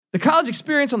The College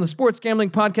Experience on the Sports Gambling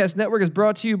Podcast Network is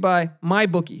brought to you by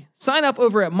MyBookie. Sign up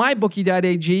over at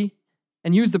mybookie.ag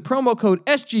and use the promo code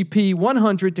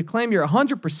SGP100 to claim your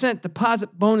 100%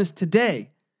 deposit bonus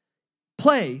today.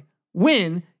 Play,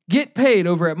 win, get paid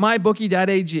over at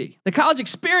mybookie.ag. The College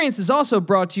Experience is also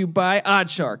brought to you by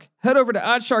Oddshark. Head over to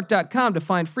oddshark.com to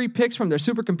find free picks from their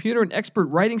supercomputer and expert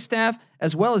writing staff,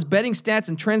 as well as betting stats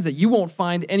and trends that you won't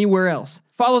find anywhere else.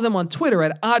 Follow them on Twitter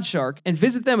at Oddshark and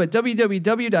visit them at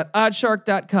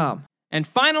www.oddshark.com. And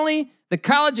finally, the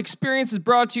College Experience is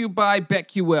brought to you by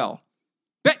BetQL.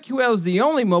 BetQL is the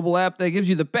only mobile app that gives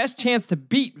you the best chance to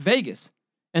beat Vegas.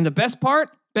 And the best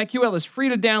part? BetQL is free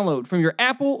to download from your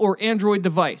Apple or Android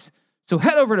device. So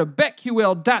head over to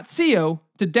betql.co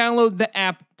to download the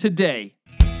app today.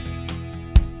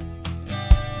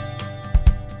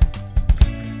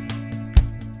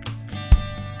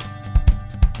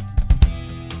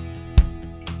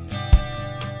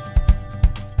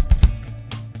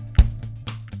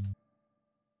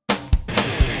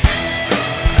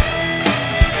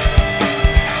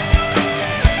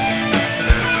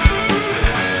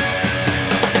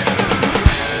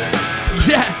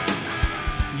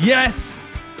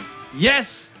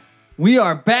 Yes, we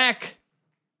are back.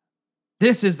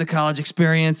 This is the College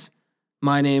Experience.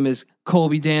 My name is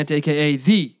Colby Dant, aka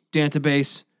the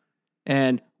Dantabase,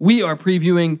 and we are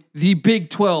previewing the Big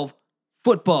 12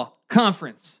 football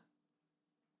conference,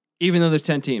 even though there's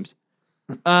 10 teams.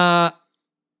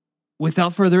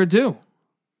 Without further ado,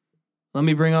 let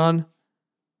me bring on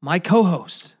my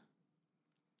co-host,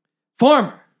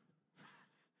 former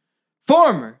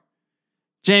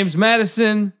James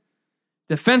Madison,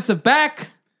 defensive back.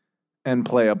 And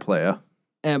playa.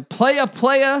 And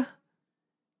playa.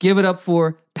 Give it up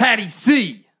for Patty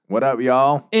C. What up,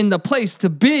 y'all? In the place to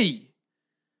be.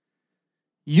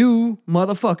 You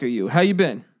motherfucker, you. How you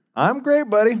been? I'm great,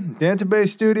 buddy. Dantabase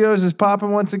Studios is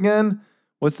popping once again.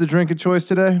 What's the drink of choice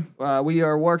today? We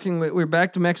are we're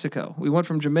back to Mexico. We went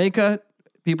from Jamaica.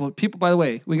 People, by the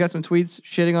way, we got some tweets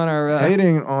shitting on our...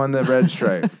 hating on the red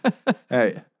stripe.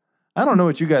 Hey, I don't know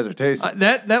what you guys are tasting.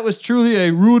 That was truly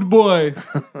a rude boy.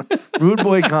 Rude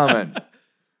boy comment.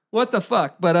 What the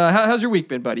fuck? But how's your week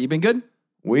been, buddy? You been good?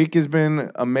 Week has been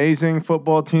amazing.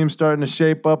 Football team starting to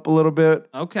shape up a little bit.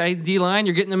 Okay, D-line,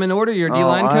 you're getting them in order. You're a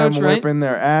D-line coach, I'm right? whipping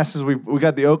their asses. We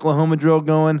got the Oklahoma drill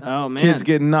going. Oh, man. Kids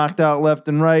getting knocked out left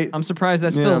and right. I'm surprised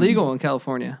that's still legal in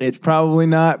California. It's probably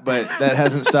not, but that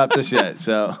hasn't stopped us yet.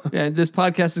 So yeah, this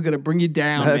podcast is going to bring you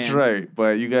down, That's right,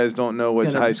 but you guys don't know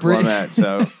which high school I'm at,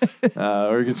 so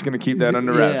we're just going to keep that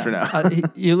under wraps for now.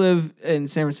 You live in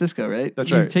San Francisco, right?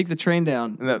 That's right. You take the train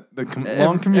down.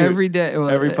 Long commute. Every day. Well,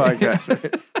 every podcast, right?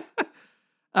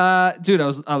 Dude,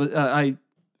 I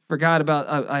forgot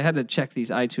about. I had to check these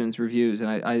iTunes reviews, and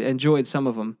I enjoyed some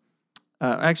of them.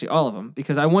 Actually, all of them,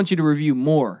 because I want you to review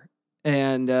more.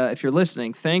 And if you're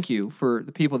listening, thank you for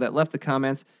the people that left the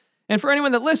comments, and for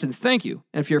anyone that listened, thank you.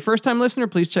 And if you're a first-time listener,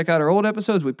 please check out our old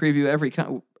episodes. We preview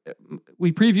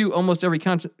almost every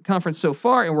conference so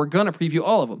far, and we're gonna preview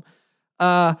all of them.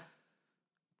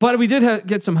 But we did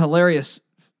get some hilarious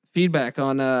feedback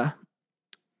on the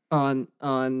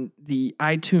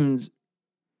iTunes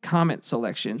comment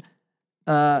selection.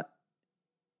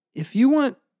 If you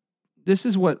want, this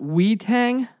is what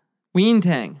Weentang,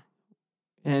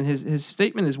 and his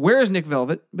statement is, "Where is Nick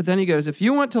Velvet?" But then he goes, "If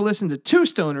you want to listen to two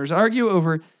stoners argue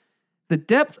over the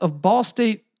depth of Ball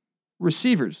State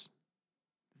receivers,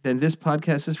 then this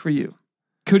podcast is for you."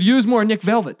 Could use more Nick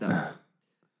Velvet though.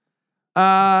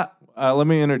 Let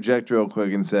me interject real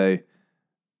quick and say,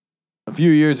 a few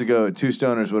years ago, two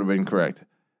stoners would have been correct.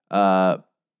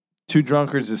 Two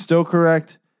drunkards is still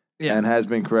correct, and has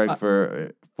been correct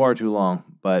for far too long.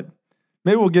 But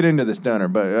maybe we'll get into the stoner.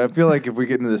 But I feel like if we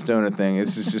get into the stoner thing,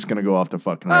 it's just going to go off the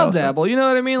fucking rails. I'll dabble. You know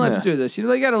what I mean? Let's do this.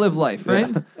 You got to live life, right?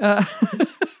 Yeah.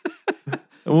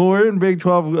 Well, we're in Big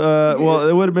 12. Well,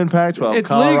 it would have been Pac-12. It's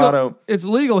Colorado. Legal. It's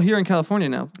legal here in California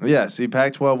now. Yeah, see,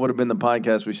 Pac-12 would have been the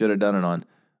podcast we should have done it on.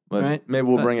 But right. Maybe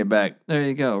we'll bring it back. There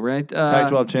you go, right?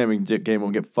 Pac-12 championship game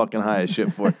we'll get fucking high as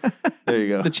shit for. There you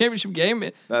go. The championship game.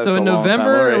 That's so in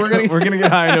November, we're gonna get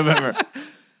high in November.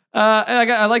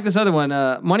 I like this other one.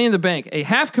 Money in the Bank. A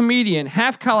half comedian,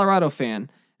 half Colorado fan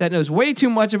that knows way too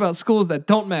much about schools that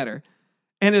don't matter,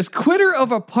 and his quitter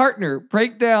of a partner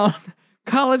break down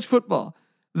college football.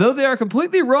 Though they are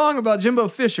completely wrong about Jimbo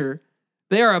Fisher,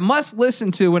 they are a must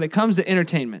listen to when it comes to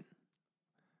entertainment.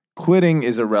 Quitting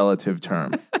is a relative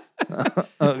term.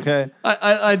 Okay.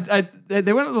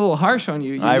 They went a little harsh on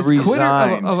you. I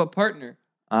resigned of a partner.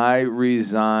 I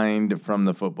resigned from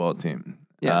the football team.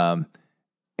 Yeah.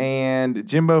 And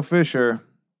Jimbo Fisher,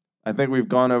 I think we've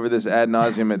gone over this ad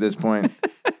nauseum at this point.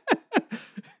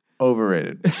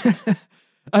 Overrated.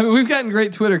 I mean, we've gotten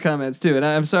great Twitter comments too, and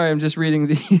I'm sorry, I'm just reading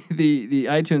the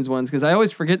iTunes ones because I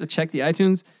always forget to check the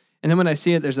iTunes, and then when I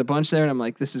see it, there's a bunch there, and I'm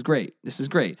like, this is great.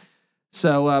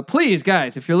 So please,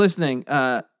 guys, if you're listening,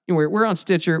 we're on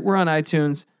Stitcher, we're on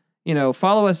iTunes.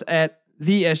 Follow us at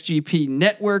the SGP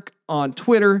Network on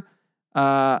Twitter,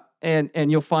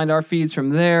 and you'll find our feeds from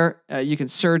there. You can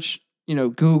search,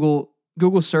 Google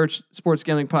search Sports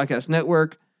Gambling Podcast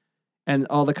Network, and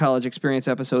all the College Experience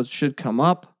episodes should come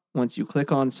up once you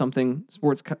click on something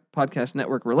Sports Podcast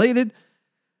Network related.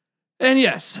 And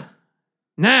yes,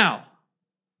 now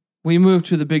we move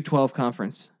to the Big 12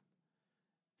 Conference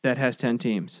that has 10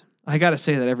 teams. I got to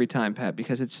say that every time, Pat,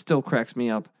 because it still cracks me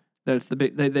up that it's the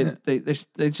big. They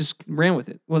just ran with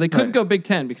it. Well, they couldn't go Big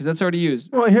 10 because that's already used.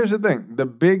 Well, here's the thing: the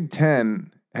Big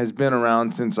 10 has been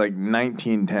around since like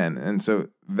 1910, and so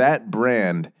that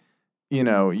brand, you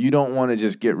don't want to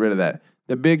just get rid of that.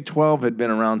 The Big 12 had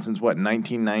been around since what,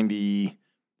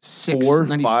 1994,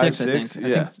 96, 5, 6? I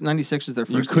think 96 was their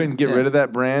first. You couldn't get rid of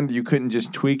that brand. You couldn't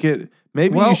just tweak it.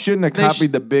 Maybe you shouldn't have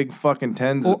copied the Big fucking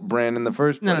Tens brand in the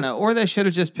first place. No. Or they should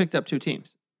have just picked up two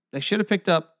teams. They should have picked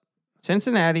up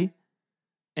Cincinnati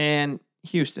and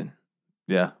Houston.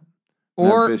 Yeah.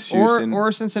 Or Memphis, Houston, or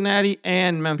Cincinnati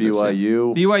and Memphis.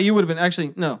 BYU. BYU would have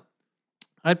been no.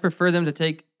 I'd prefer them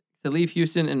to leave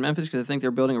Houston and Memphis because I think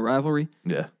they're building a rivalry.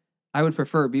 Yeah. I would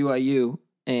prefer BYU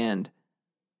and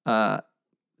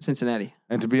Cincinnati.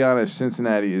 And to be honest,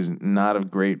 Cincinnati is not a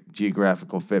great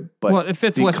geographical fit, but it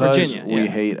fits West Virginia. We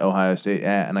hate Ohio State,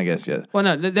 and I guess yes. Well,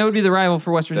 no, that would be the rival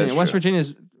for West Virginia. That's West true. Virginia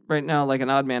is right now like an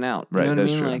odd man out. Right, you know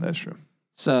that's what I mean? true. That's true.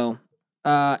 So,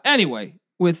 anyway,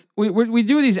 we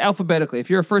do these alphabetically. If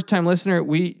you're a first time listener,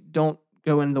 we don't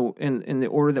go in the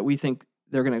order that we think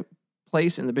they're going to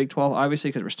place in the Big 12, obviously,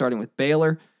 because we're starting with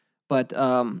Baylor, but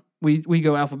we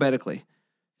go alphabetically.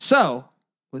 So,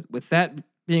 with that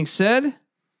being said,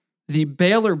 the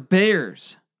Baylor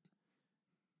Bears.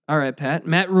 All right, Pat.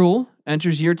 Matt Rule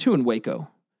enters year 2 in Waco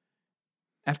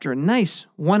after a nice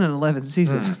 1-11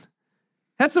 season.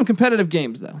 Had some competitive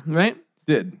games though, right?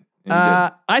 Did.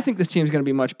 I think this team's going to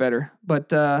be much better,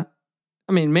 but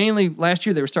mainly last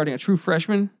year they were starting a true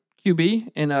freshman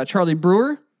QB in Charlie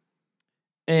Brewer.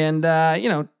 And,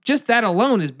 just that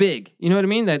alone is big. You know what I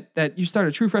mean? That you start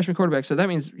a true freshman quarterback. So that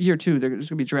means year 2, there's going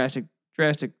to be drastic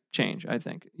change, I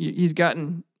think. He's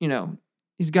gotten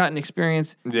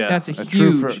experience. Yeah. That's a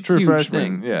true huge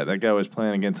freshman thing. Yeah. That guy was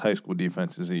playing against high school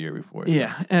defenses a year before.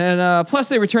 Yeah. And plus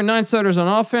they return 9 starters on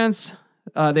offense.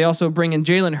 They also bring in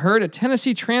Jalen Hurd, a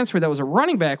Tennessee transfer that was a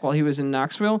running back while he was in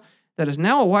Knoxville, that is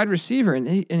now a wide receiver, and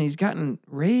he's gotten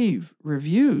rave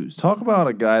reviews. Talk about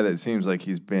a guy that seems like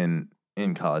he's been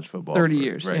in college football 30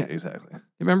 years. Right, yeah. exactly.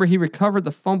 Remember, he recovered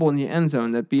the fumble in the end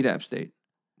zone that beat App State.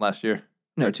 Last year?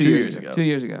 No, or 2 years ago. 2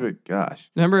 years ago. Good gosh.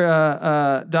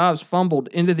 Remember, Dobbs fumbled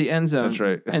into the end zone. That's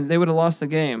right. And they would have lost the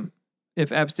game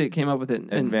if App State came up with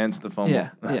it. Advanced the fumble. Yeah,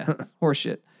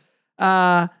 horseshit.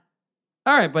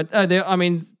 All right, but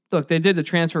look, they did the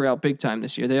transfer route big time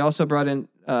this year. They also brought in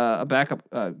a backup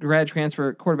grad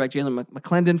transfer quarterback, Jalen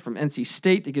McClendon from NC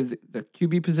State, to give the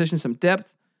QB position some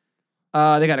depth.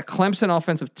 They got a Clemson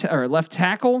offensive left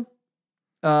tackle.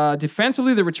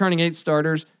 Defensively, they're returning 8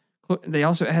 starters. They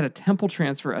also had a Temple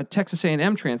transfer, a Texas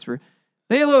A&M transfer.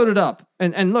 They loaded up.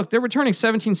 And look, they're returning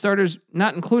 17 starters,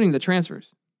 not including the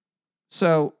transfers.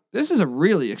 So this is a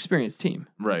really experienced team.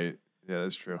 Right. Yeah,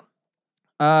 that's true.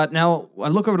 Now, I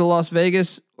look over to Las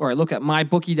Vegas, or I look at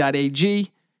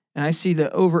mybookie.ag, and I see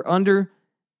the over-under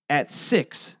at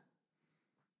 6.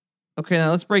 Okay,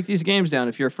 now let's break these games down.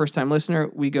 If you're a first-time listener,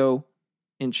 we go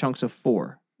in chunks of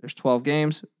 4. There's 12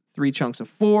 games, 3 chunks of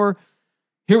 4.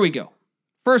 Here we go.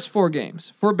 First 4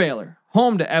 games for Baylor.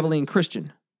 Home to Abilene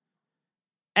Christian.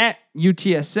 At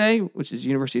UTSA, which is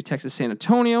University of Texas San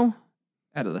Antonio,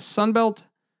 out of the Sun Belt.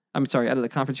 Out of the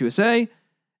Conference USA.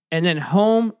 And then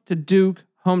home to Duke,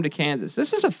 home to Kansas.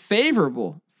 This is a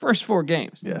favorable first 4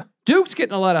 games. Yeah. Duke's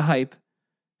getting a lot of hype.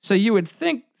 So you would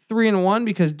think 3-1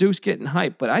 because Duke's getting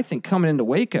hype, but I think coming into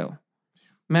Waco,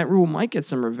 Matt Rule might get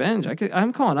some revenge.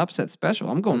 I'm calling upset special.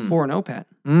 I'm going 4-0, Pat.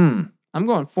 I'm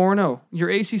going 4-0. Your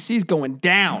ACC's going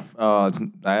down. Oh,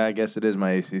 I guess it is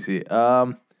my ACC.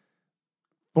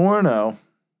 4-0.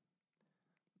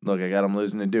 Look, I got them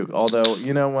losing to Duke. Although,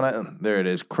 there it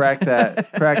is. Crack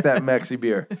that Mexi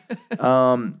beer.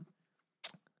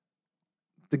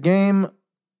 The game,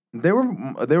 they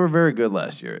were very good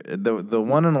last year. The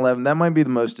 1-11, that might be the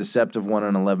most deceptive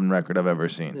 1-11 record I've ever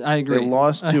seen. I agree. They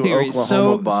lost to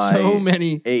Oklahoma by so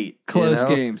many 8 close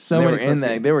games.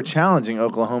 They were challenging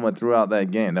Oklahoma throughout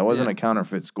that game. That wasn't a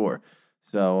counterfeit score.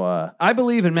 So I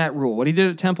believe in Matt Rule. What he did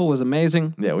at Temple was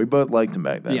amazing. yeah, we both liked him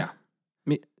back then. Yeah.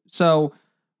 So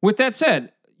with that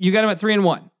said, you got him at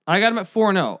 3-1. I got him at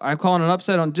 4-0. I'm calling an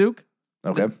upset on Duke.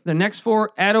 Okay. The next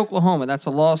 4 at Oklahoma. That's a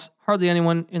loss. Hardly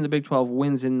anyone in the Big 12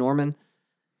 wins in Norman,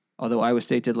 although Iowa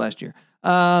State did last year.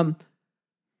 Home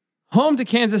to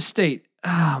Kansas State.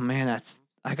 Oh man,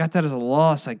 I got that as a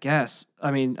loss, I guess.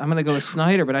 I mean, I'm gonna go with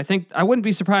Snyder, but I wouldn't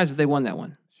be surprised if they won that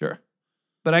one. Sure.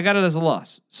 But I got it as a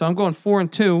loss. So I'm going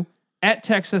 4-2 at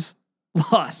Texas,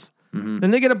 loss. Mm-hmm. Then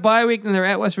they get a bye week and they're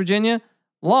at West Virginia,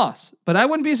 loss. But I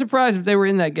wouldn't be surprised if they were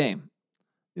in that game.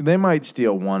 They might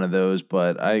steal one of those,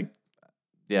 but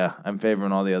I'm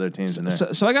favoring all the other teams in there.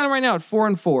 So I got them right now at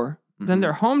 4-4. Mm-hmm. Then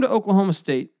they're home to Oklahoma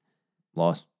State.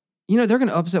 Loss. They're going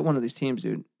to upset one of these teams,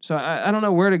 dude. So I don't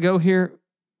know where to go here.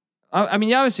 I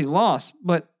mean, obviously loss,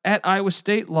 but at Iowa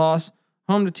State, loss.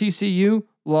 Home to TCU,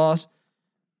 loss.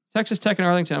 Texas Tech and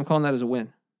Arlington, I'm calling that as a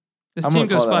win. This team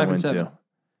goes 5-7.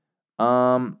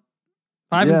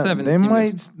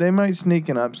 5-7. They might sneak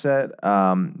an upset.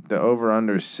 The over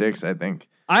under 6, I think.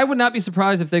 I would not be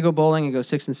surprised if they go bowling and go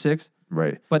 6-6.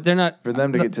 Right. But they're not. For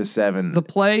them to get to 7. The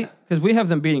play, because we have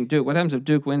them beating Duke. What happens if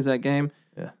Duke wins that game?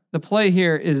 Yeah. The play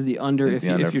here is the under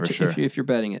if you're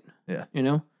betting it. Yeah.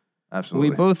 We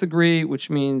Absolutely. both agree, which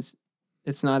means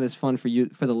it's not as fun for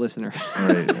the listener.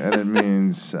 Right. And it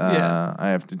means I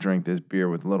have to drink this beer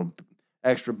with a little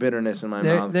extra bitterness in my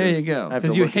mouth. There you go.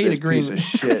 Because you hate agreeing. Piece of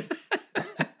shit.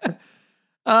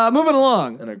 Moving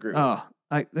along. And agree.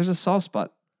 There's a soft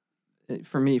spot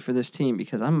for me for this team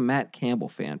because I'm a Matt Campbell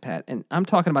fan, Pat, and I'm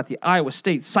talking about the Iowa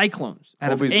State Cyclones.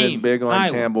 Colby's been big on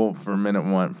Iowa. Campbell from minute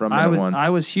one. I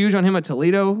was huge on him at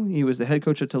Toledo. He was the head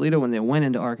coach at Toledo when they went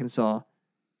into Arkansas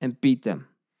and beat them.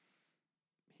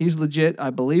 He's legit. I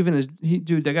believe in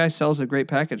dude. That guy sells a great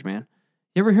package, man.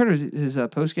 You ever heard of his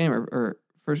post game or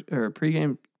pre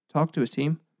game talk to his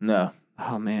team? No.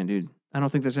 Oh man, dude. I don't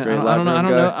think there's any.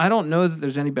 I don't know that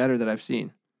there's any better that I've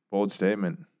seen. Bold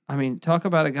statement. I mean, talk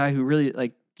about a guy who really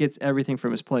gets everything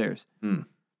from his players.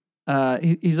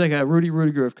 He's like a Rudy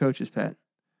Rudiger of coaches, Pat.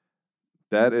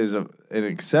 That is an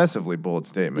excessively bold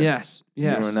statement. Yes. You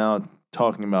are now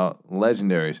talking about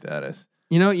legendary status.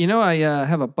 I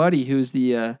have a buddy who's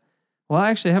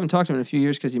actually I haven't talked to him in a few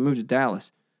years because he moved to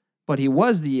Dallas, but he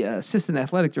was the assistant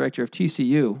athletic director of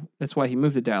TCU. That's why he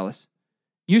moved to Dallas.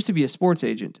 Used to be a sports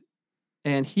agent.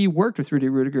 And he worked with Rudy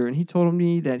Rudiger, and he told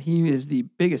me that he is the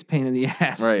biggest pain in the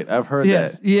ass. Right, I've heard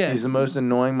that. Yes, he's the most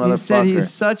annoying motherfucker. He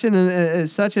said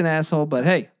he's such an asshole, but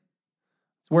hey,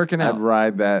 it's working out. I'd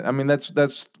ride that. I mean, that's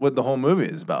what the whole movie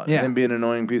is about. Yeah. Him being an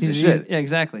annoying piece of shit. Yeah,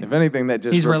 exactly. If anything, that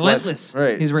just he's reflects, relentless.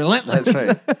 Right, he's relentless.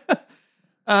 That's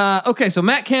right. Okay, so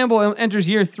Matt Campbell enters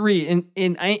year 3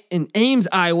 in Ames,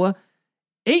 Iowa.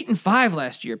 8-5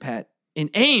 last year, Pat. In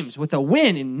Ames with a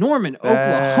win in Norman,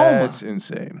 Oklahoma. That's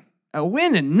insane. A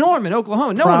win in Norman,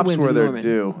 Oklahoma. No one wins in Norman. Props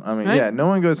where they're due. I mean, right? no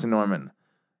one goes to Norman.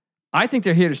 I think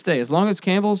they're here to stay. As long as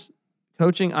Campbell's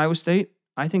coaching Iowa State,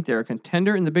 I think they're a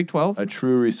contender in the Big 12. A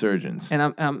true resurgence. And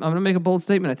I'm going to make a bold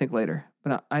statement, I think, later.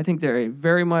 But I think they're a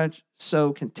very much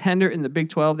so contender in the Big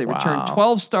 12. They returned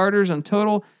 12 starters in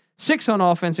total, 6 on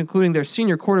offense, including their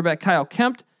senior quarterback, Kyle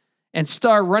Kempt, and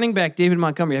star running back, David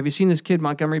Montgomery. Have you seen this kid,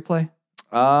 Montgomery, play?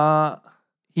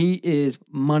 He is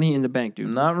money in the bank, dude.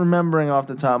 Not remembering off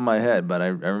the top of my head, but I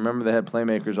remember they had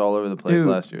playmakers all over the place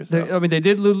last year. So. They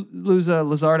did lose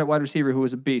Lazard at wide receiver, who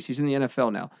was a beast. He's in the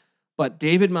NFL now. But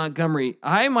David Montgomery,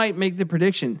 I might make the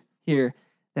prediction here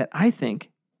that I think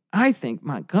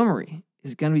Montgomery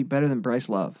is going to be better than Bryce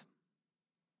Love.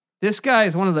 This guy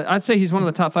is I'd say he's one of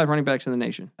the top 5 running backs in the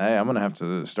nation. Hey, I'm going to have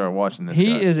to start watching this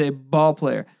He guy. is a ball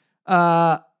player.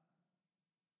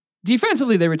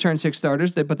 Defensively, they return 6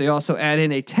 starters, but they also add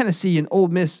in a Tennessee and Ole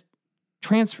Miss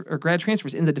grad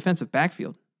transfers in the defensive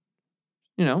backfield.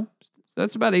 So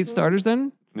that's about 8 starters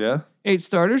then. Yeah. 8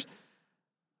 starters.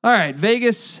 All right,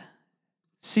 Vegas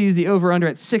sees the over-under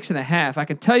at 6.5. I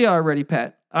can tell you already,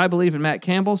 Pat, I believe in Matt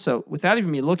Campbell. So without even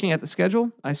me looking at the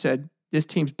schedule, I said this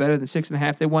team's better than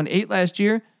 6.5. They won 8 last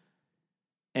year.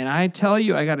 And I tell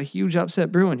you, I got a huge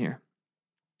upset brewing here.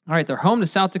 All right, they're home to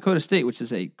South Dakota State, which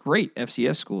is a great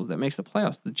FCS school that makes the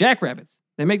playoffs. The Jackrabbits.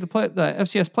 They make the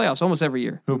FCS playoffs almost every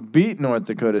year. Who beat North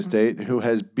Dakota State, who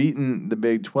has beaten the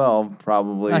Big 12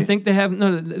 probably. I think they have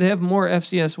more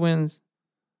FCS wins.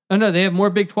 Oh, no, they have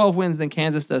more Big 12 wins than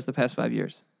Kansas does the past 5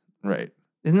 years. Right.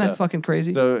 Isn't that fucking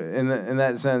crazy? So in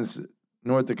that sense,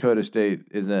 North Dakota State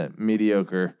is a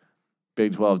mediocre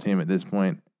Big 12 team at this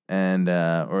point, and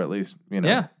or at least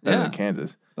better than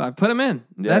Kansas. I put them in.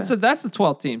 Yeah. That's the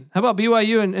 12th team. How about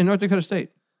BYU and North Dakota State?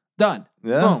 Done.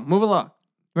 Yeah. Boom. Move along.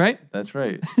 Right? That's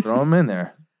right. Throw them in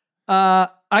there.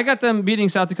 I got them beating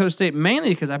South Dakota State mainly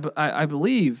because I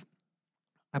believe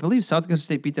South Dakota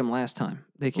State beat them last time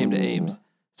they came to Ames.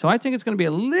 So I think it's going to be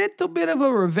a little bit of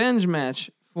a revenge match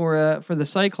for the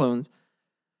Cyclones.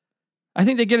 I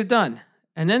think they get it done.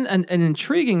 And then an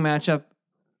intriguing matchup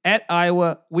at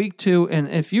Iowa, week 2. And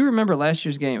if you remember last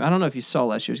year's game, I don't know if you saw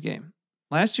last year's game.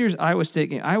 Last year's Iowa State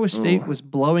game, Iowa State was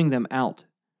blowing them out.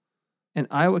 And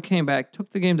Iowa came back,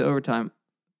 took the game to overtime.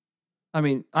 I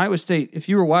mean, Iowa State, if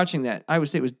you were watching that, Iowa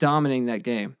State was dominating that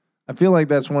game. I feel like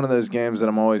that's one of those games that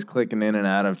I'm always clicking in and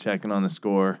out of, checking on the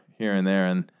score here and there.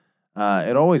 And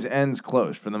it always ends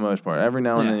close for the most part. Every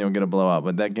now and then you'll get a blowout,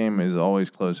 but that game is always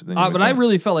closer than you would But think. I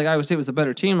really felt like Iowa State was a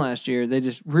better team last year. They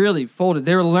just really folded.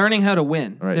 They were learning how to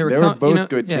win. Right. They were both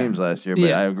good teams last year,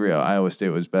 but I agree. Iowa State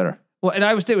was better. Well, and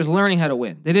Iowa State was learning how to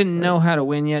win. They didn't know how to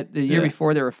win yet. The year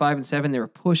before, they were 5-7. They were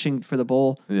pushing for the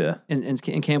bowl. Yeah. In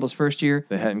Campbell's first year,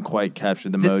 they hadn't quite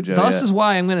captured the mojo. This is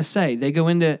why I'm going to say they go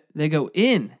in to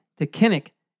Kinnick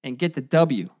and get the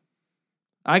W.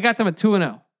 I got them at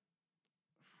 2-0.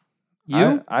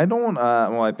 You? I don't.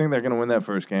 Well, I think they're going to win that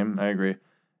first game. I agree.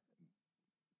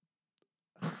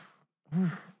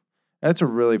 That's a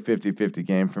really 50-50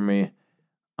 game for me.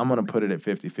 I'm going to put it at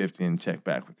 50-50 and check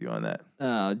back with you on that.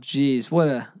 Oh, geez. What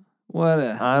a.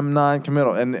 I'm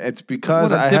non-committal, and it's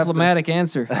because I diplomatic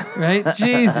answer, right?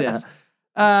 Jesus.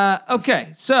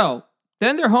 Okay, so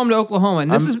then they're home to Oklahoma,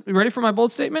 and this is ready for my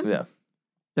bold statement? Yeah.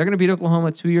 They're going to beat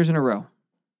Oklahoma 2 years in a row.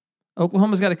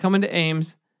 Oklahoma's got to come into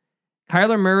Ames.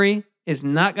 Kyler Murray is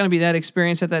not going to be that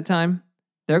experienced at that time.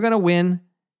 They're going to win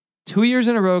 2 years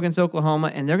in a row against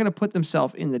Oklahoma, and they're going to put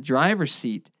themselves in the driver's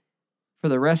seat for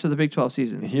the rest of the Big 12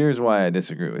 season. Here's why I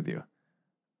disagree with you.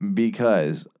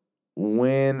 Because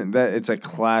it's a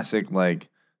classic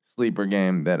sleeper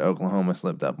game that Oklahoma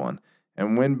slipped up on.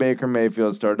 And when Baker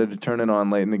Mayfield started to turn it on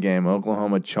late in the game,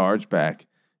 Oklahoma charged back,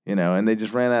 and they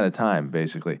just ran out of time,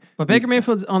 basically. But Baker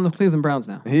Mayfield's on the Cleveland Browns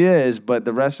now. He is, but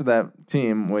the rest of that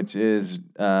team, which is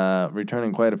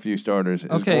returning quite a few starters,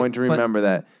 is going to remember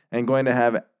that and going to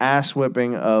have ass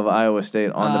whipping of Iowa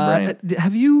State on the brain.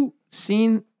 Have you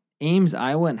seen Ames,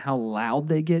 Iowa, and how loud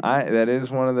they get? That is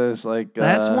one of those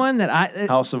that's one that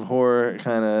House of Horror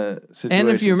kind of situations. And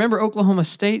if you remember Oklahoma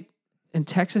State and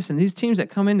Texas and these teams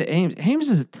that come into Ames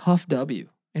is a tough W.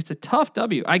 It's a tough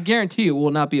W. I guarantee you it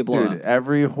will not be a blowout. Dude,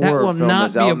 every horror film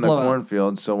is out in the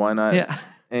cornfield, so why not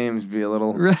Ames be a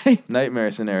little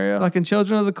nightmare scenario? Fucking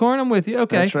Children of the Corn, I'm with you.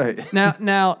 Okay. That's right.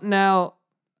 Now,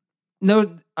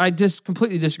 no, I just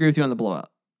completely disagree with you on the blowout.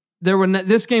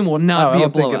 This game will not be a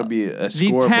blowout. I don't think it'll be a score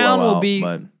blowout. The town will be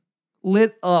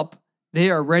lit up.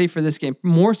 They are ready for this game,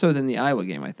 more so than the Iowa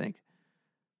game, I think.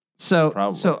 So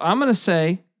I'm going to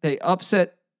say they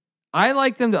upset. I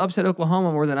like them to upset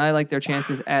Oklahoma more than I like their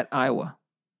chances at Iowa.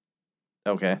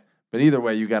 Okay. But either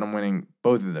way, you got them winning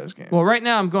both of those games. Well, right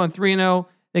now I'm going 3-0.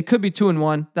 They could be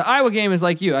 2-1. The Iowa game is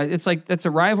like you. It's like that's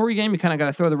a rivalry game. You kind of got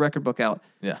to throw the record book out.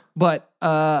 Yeah. But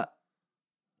I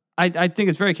think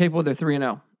it's very capable. They're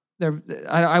 3-0.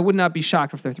 I would not be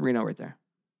shocked if they're 3-0 right there.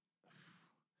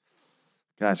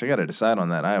 Gosh, I got to decide on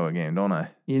that Iowa game, don't I?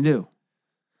 You do.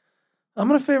 I'm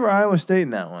going to favor Iowa State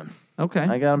in that one. Okay.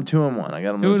 I got them 2-1. I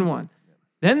got them 2-1.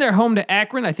 Then they're home to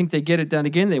Akron. I think they get it done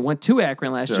again. They went to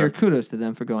Akron last year. Kudos to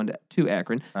them for going to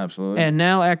Akron. Absolutely. And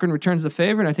now Akron returns the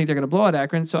favor, and I think they're going to blow out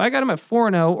Akron. So I got them at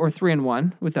 4-0 or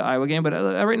 3-1 with the Iowa game. But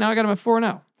right now I got them at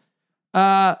 4-0.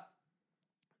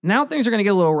 Now things are going to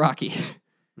get a little rocky.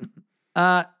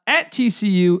 At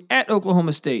TCU, at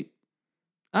Oklahoma State.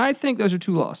 I think those are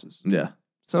 2 losses. Yeah.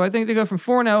 So I think they go from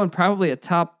 4-0 and probably a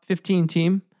top 15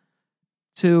 team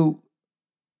to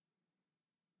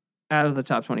out of the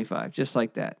top 25, just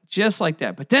like that.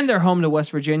 But then they're home to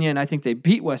West Virginia, and I think they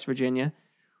beat West Virginia.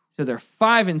 So they're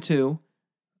 5-2.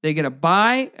 They get a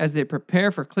bye as they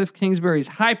prepare for Cliff Kingsbury's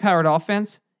high-powered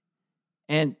offense.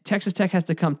 And Texas Tech has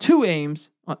to come to Ames,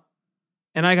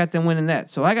 and I got them winning that.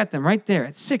 So I got them right there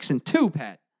at 6-2,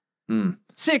 Pat.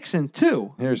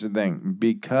 6-2. Here's the thing.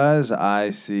 Because I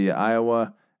see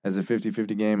Iowa as a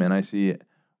 50-50 game, and I see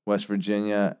West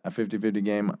Virginia a 50-50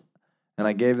 game, and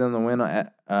I gave them the win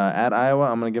at Iowa,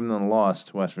 I'm going to give them the loss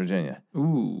to West Virginia.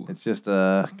 Ooh. It's just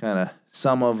a kind of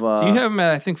sum of... so you have them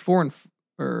at, I think, 3-1.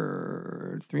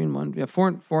 Yeah,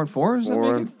 4-4.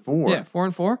 4-4. Yeah,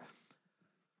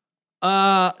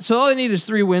 4-4. So all they need is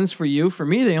 3 wins for you. For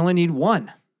me, they only need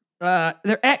 1.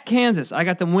 They're at Kansas. I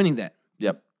got them winning that.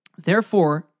 Yep.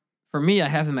 Therefore, for me, I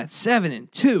have them at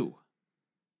 7-2.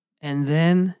 And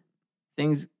then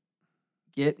things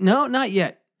get... No, not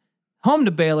yet. Home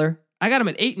to Baylor. I got them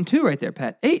at 8-2 right there,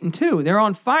 Pat. 8-2. They're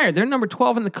on fire. They're number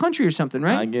 12 in the country or something,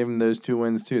 right? I gave them those 2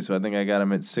 wins too, so I think I got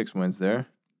them at 6 wins there.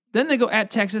 Then they go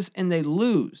at Texas and they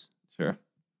lose. Sure.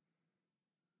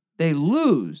 They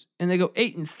lose and they go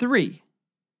 8-3.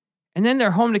 And then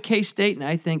they're home to K-State, and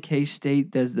I think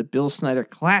K-State does the Bill Snyder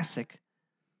classic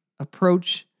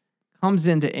approach, comes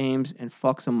into Ames and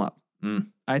fucks them up.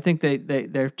 I think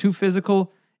they're too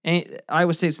physical.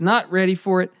 Iowa State's not ready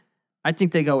for it. I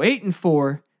think they go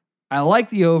 8-4. I like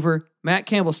the over. Matt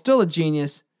Campbell's still a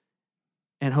genius,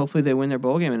 and hopefully they win their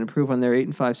bowl game and improve on their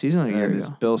 8-5 season a year ago. It's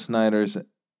Bill Snyder's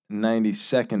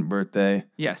 92nd birthday.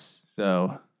 Yes.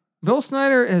 So Bill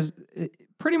Snyder has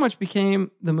pretty much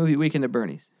became the movie Weekend at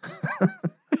Bernie's.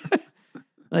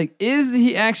 Like, is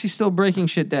he actually still breaking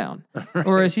shit down,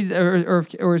 or is he,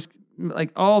 or is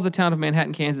like all the town of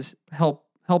Manhattan, Kansas,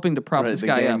 helping to prop this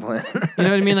guy up? You know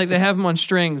what I mean? Like they have him on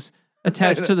strings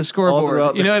attached to the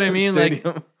scoreboard. You know what I mean? Stadium.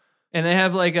 Like, and they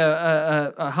have like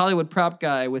a Hollywood prop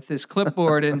guy with his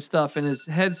clipboard and stuff and his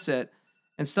headset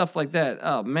and stuff like that.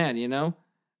 Oh man, you know.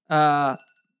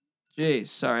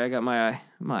 Geez, sorry, I got my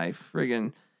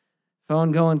friggin'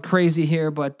 phone going crazy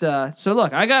here. But so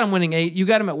look, I got him winning 8. You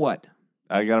got him at what?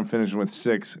 I got him finishing with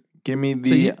 6. Give me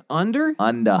the under.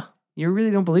 You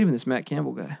really don't believe in this Matt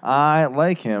Campbell guy. I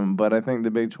like him, but I think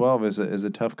the Big 12 is a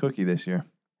tough cookie this year.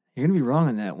 You're gonna be wrong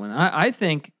on that one. I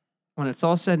think when it's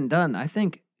all said and done, I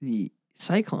think the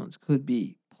Cyclones could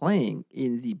be playing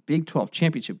in the Big 12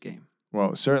 championship game.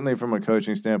 Well, certainly from a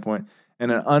coaching standpoint,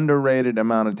 and an underrated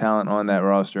amount of talent on that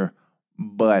roster,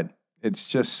 but it's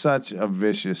just such a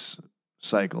vicious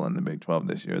cycle in the Big 12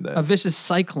 this year. A vicious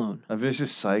cyclone. A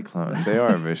vicious cyclone. They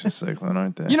are a vicious cyclone,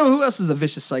 aren't they? You know who else is a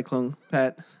vicious cyclone,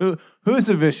 Pat? Who's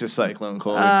a vicious cyclone,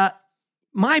 Colby?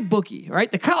 MyBookie, right?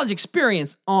 The college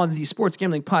experience on the Sports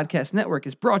Gambling Podcast Network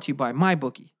is brought to you by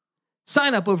MyBookie.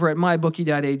 Sign up over at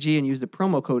mybookie.ag and use the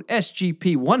promo code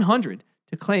SGP100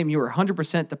 to claim your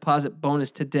 100% deposit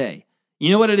bonus today. You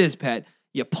know what it is, Pat?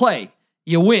 You play,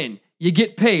 you win, you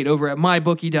get paid over at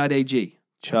mybookie.ag.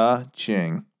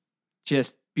 Cha-ching.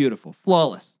 Just beautiful.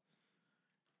 Flawless.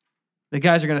 The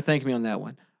guys are going to thank me on that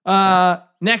one.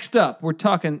 Next up, we're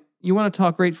talking, you want to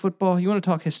talk great football? You want to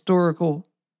talk historical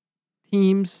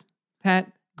teams,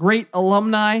 Pat? Great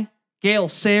alumni, Gale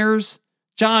Sayers,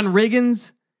 John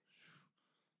Riggins,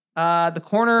 the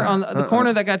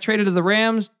corner that got traded to the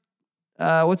Rams.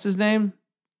 What's his name?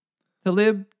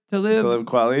 Talib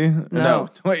Kweli? No.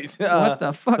 Wait. What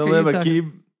the fuck Talib are you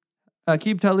talking?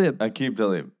 Aqib Talib. Aqib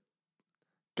Talib.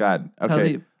 God.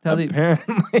 Okay. Talib.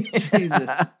 Apparently.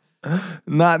 Jesus.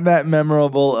 Not that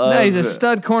memorable. No, he's a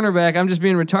stud cornerback. I'm just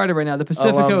being retarded right now. The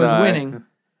Pacifico is winning.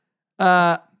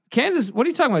 Kansas, what are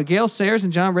you talking about? Gale Sayers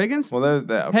and John Riggins? Well, there's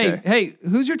that. Okay. Hey,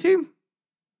 who's your team?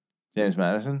 James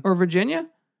Madison. Or Virginia?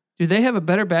 Do they have a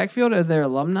better backfield of their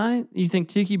alumni? You think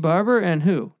Tiki Barber and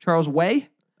who? Charles Way?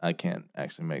 I can't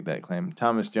actually make that claim.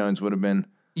 Thomas Jones would have been.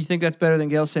 You think that's better than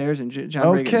Gale Sayers and John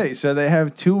Riggins? Okay, so they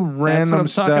have two random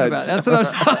studs. That's what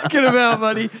I'm talking about,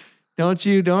 buddy. Don't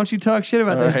you talk shit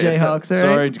about those Jayhawks,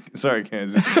 all right? Sorry,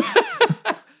 Kansas.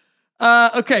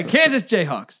 Okay, Kansas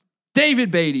Jayhawks.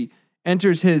 David Beatty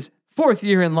enters his 4th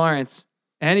year in Lawrence,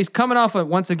 and he's coming off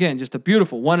once again just a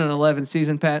beautiful 1-11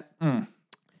 season, Pat.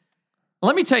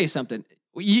 Let me tell you something.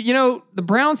 You know, the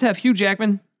Browns have Hugh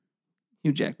Jackson,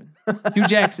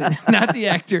 not the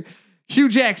actor. Hugh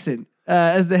Jackson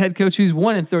as the head coach, who's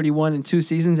 1-31 in 2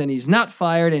 seasons, and he's not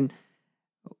fired. And,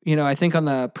 you know, I think on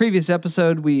the previous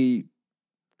episode, we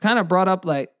kind of brought up,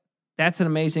 that's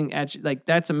amazing. Marty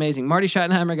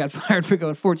Schottenheimer got fired for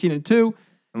going 14-2.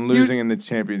 And losing in the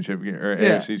championship or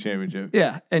AFC championship.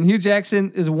 Yeah. And Hugh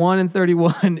Jackson is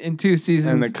 1-31 in 2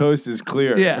 seasons. And the coast is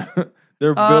clear. Yeah.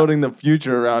 They're building the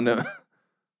future around him.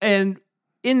 And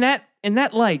in that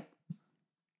light,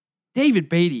 David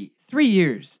Beatty, 3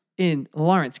 years in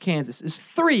Lawrence, Kansas, is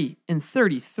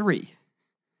 3-33.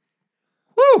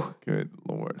 Woo! Good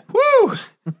Lord. Woo!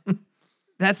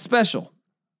 That's special.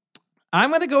 I'm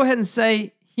going to go ahead and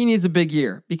say he needs a big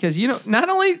year because, you know, not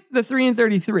only the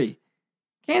 3-33,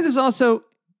 Kansas also,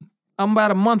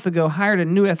 about a month ago, hired a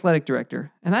new athletic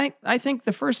director. And I think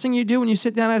the first thing you do when you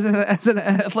sit down as an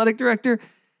athletic director,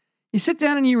 you sit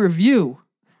down and you review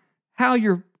how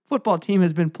your football team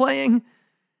has been playing.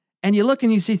 And you look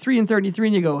and you see 3-33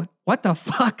 and you go, what the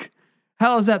fuck?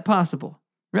 How is that possible?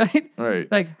 Right?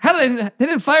 Right. Like, how did they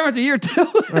didn't fire after year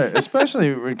 2? Right.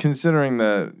 Especially considering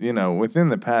within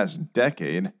the past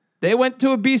decade. They went to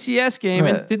a BCS game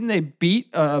and didn't they beat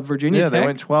Virginia Tech? Yeah, they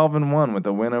went 12-1 with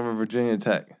a win over Virginia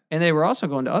Tech. And they were also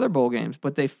going to other bowl games,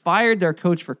 but they fired their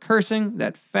coach for cursing,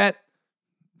 that fat,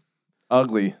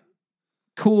 ugly,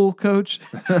 cool coach.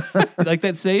 Like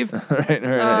that save?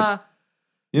 Right.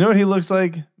 You know what he looks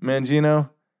like, Mangino?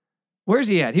 Where's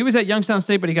he at? He was at Youngstown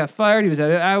State, but he got fired. He was at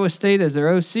Iowa State as their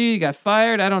OC. He got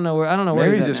fired. I don't know where.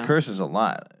 Maybe he's he just curses a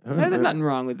lot. There's nothing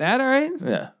wrong with that. All right.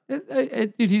 Yeah.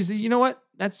 Dude, he's. You know what?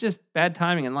 That's just bad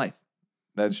timing in life.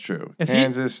 That's true. If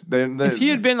Kansas. If he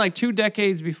had been like 2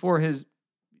 decades before his,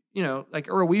 like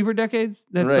Earl Weaver decades,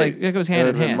 that's right. like that goes hand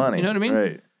in hand. Money. You know what I mean?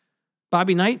 Right.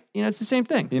 Bobby Knight. It's the same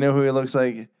thing. You know who he looks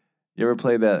like? You ever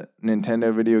play that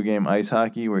Nintendo video game Ice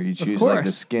Hockey where you choose like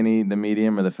the skinny, the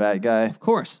medium, or the fat guy? Of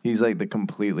course. He's like the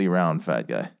completely round fat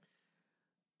guy.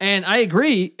 And I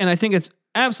agree, and I think it's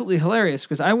absolutely hilarious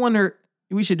because I wonder,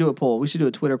 we should do a poll. We should do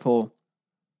a Twitter poll.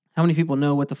 How many people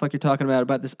know what the fuck you're talking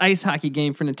about this ice hockey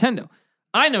game for Nintendo?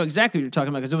 I know exactly what you're talking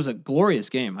about because it was a glorious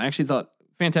game. I actually thought,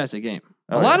 fantastic game.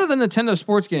 A lot of the Nintendo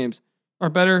sports games are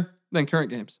better than current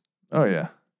games. Oh, yeah.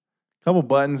 Couple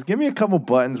buttons. Give me a couple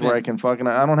buttons where I can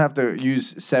I don't have to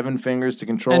use 7 fingers to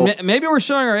control. And maybe we're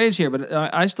showing our age here, but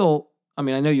I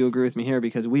know you agree with me here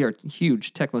because we are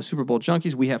huge Tecmo Super Bowl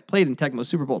junkies. We have played in Tecmo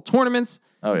Super Bowl tournaments.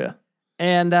 Oh, yeah.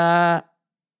 And I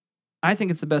think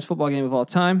it's the best football game of all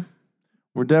time.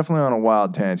 We're definitely on a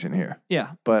wild tangent here.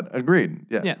 Yeah. But agreed.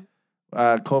 Yeah.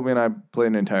 Colby and I played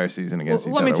an entire season against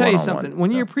each other. Let me tell you something.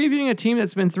 When you're previewing a team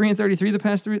that's been 3-33 the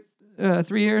past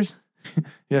 3 years,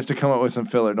 you have to come up with some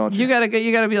filler, don't you?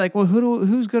 You gotta be like, well,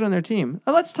 who's good on their team?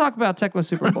 Let's talk about Tecmo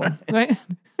Super Bowl, right?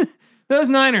 Those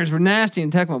Niners were nasty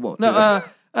in Tecmo Bowl. No,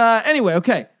 anyway,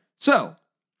 okay. So,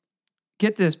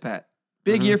 get this, Pat.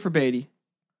 Big year for Beatty,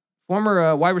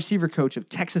 former wide receiver coach of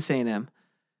Texas A&M.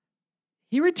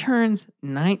 He returns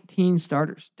 19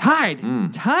 starters, tied,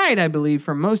 I believe,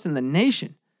 for most in the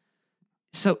nation.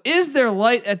 So is there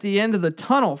light at the end of the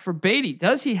tunnel for Beatty?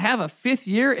 Does he have a 5th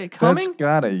year coming? That's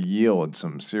got to yield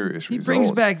some serious results. He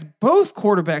brings back both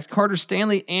quarterbacks, Carter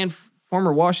Stanley and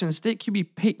former Washington State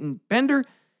QB Peyton Bender.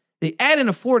 They add in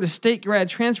a Florida State grad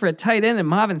transfer at tight end and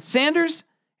Marvin Sanders,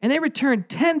 and they return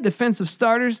 10 defensive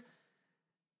starters.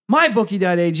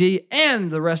 MyBookie.ag and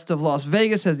the rest of Las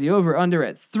Vegas has the over-under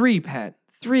at 3, Pat.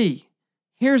 3.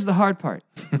 Here's the hard part.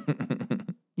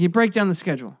 You break down the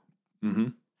schedule.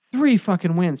 3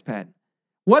 fucking wins, Pat.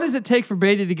 What does it take for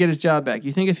Beatty to get his job back?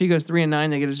 You think if he goes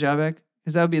 3-9, they get his job back?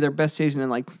 Because that would be their best season in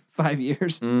like 5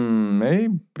 years.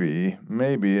 Maybe.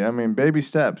 I mean, baby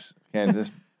steps,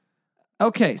 Kansas.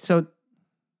 Okay, so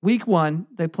week 1,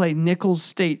 they play Nicholls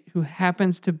State, who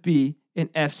happens to be an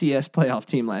FCS playoff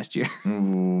team last year.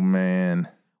 Ooh, man.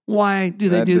 Why do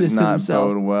they do this to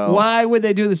themselves? Well. Why would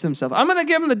they do this to themselves? I'm going to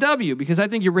give them the W because I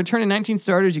think you're returning 19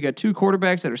 starters. You got 2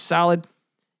 quarterbacks that are solid.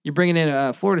 You're bringing in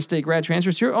a Florida State grad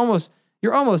transfers. You're almost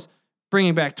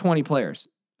bringing back 20 players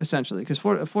essentially because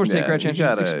Florida State grad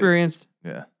transfers experienced.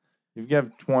 Yeah, if you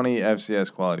have 20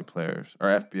 FCS quality players or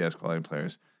FBS quality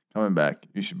players coming back,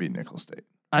 you should beat Nicholls State.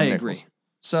 I agree.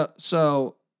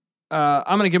 So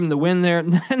I'm going to give them the win there,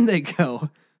 and then they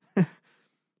go.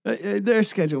 Their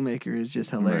schedule maker is just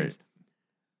hilarious.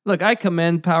 Right. Look, I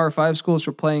commend Power 5 schools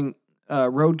for playing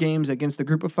road games against the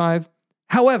Group of 5.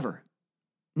 However,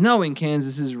 knowing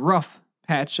Kansas's rough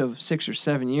patch of 6 or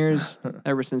 7 years,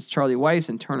 ever since Charlie Weiss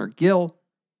and Turner Gill,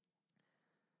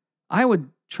 I would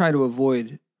try to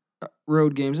avoid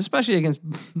road games, especially against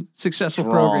successful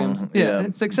programs. Yeah,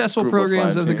 successful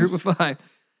programs of the Group of 5.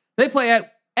 They play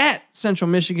at Central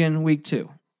Michigan week 2.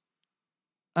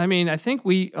 I mean, I think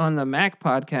we on the MAC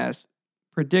podcast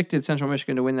predicted Central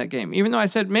Michigan to win that game. Even though I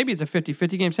said maybe it's a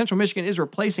 50-50 game. Central Michigan is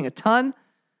replacing a ton,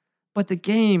 but the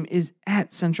game is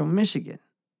at Central Michigan.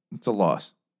 It's a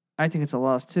loss. I think it's a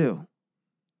loss too.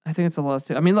 I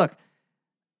mean, look,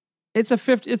 it's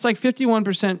like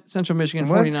 51% Central Michigan,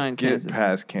 49 Kansas. Let's get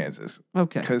past Kansas.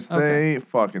 Okay. Because they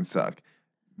fucking suck.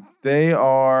 They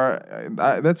are,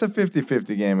 that's a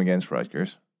 50-50 game against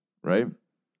Rutgers, right?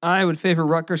 I would favor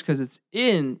Rutgers because it's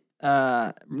in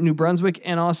New Brunswick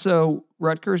and also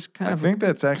Rutgers I think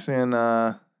that's actually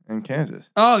in Kansas.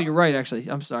 Oh, you're right, actually.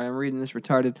 I'm sorry. I'm reading this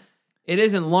retarded. It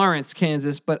is in Lawrence,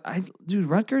 Kansas, but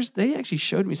Rutgers, they actually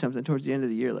showed me something towards the end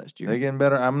of the year last year. They're getting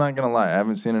better. I'm not going to lie. I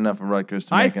haven't seen enough of Rutgers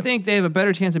to I think they have a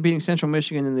better chance of beating Central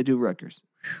Michigan than they do Rutgers.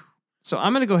 So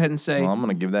I'm going to go ahead and say... Well, I'm going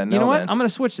to give that no. You know what? Then. I'm going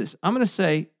to switch this. I'm going to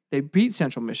say they beat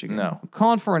Central Michigan. No. I'm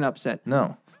calling for an upset.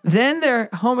 No. Then they're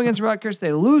home against Rutgers.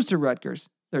 They lose to Rutgers.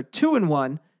 They're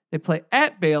 2-1. They play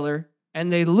at Baylor,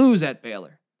 and they lose at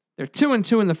Baylor. They're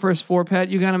 2-2 in the first 4, Pat.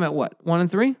 You got them at what?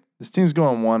 1-3? This team's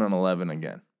going 1-11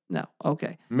 again. No.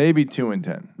 Okay. Maybe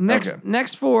 2-10.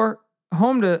 Next 4,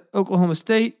 home to Oklahoma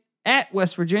State, at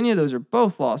West Virginia. Those are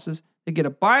both losses. They get a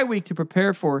bye week to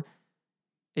prepare for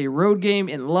a road game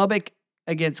in Lubbock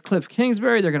against Cliff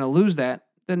Kingsbury. They're going to lose that.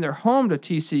 Then they're home to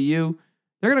TCU.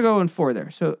 They're going to go 4 there.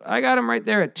 So I got them right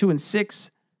there at 2-6.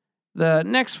 The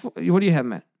next, what do you have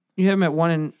them at? You have them at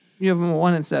You have them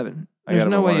 1-7. I There's got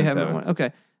no them way you 1-7. have them.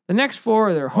 Okay. The next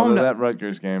 4, they're home Although to that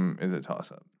Rutgers game is a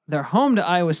toss-up. They're home to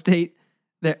Iowa State.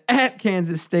 They're at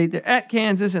Kansas State. They're at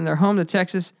Kansas, and they're home to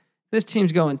Texas. This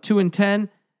team's going 2-10.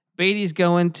 Beatty's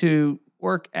going to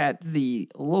work at the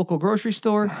local grocery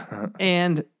store.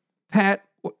 And Pat,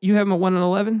 you have them at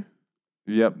 1-11?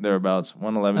 Yep, thereabouts.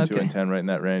 1-11, Okay. 2-10, right in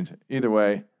that range. Either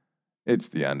way, it's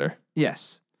the under.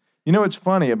 Yes. You know what's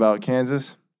funny about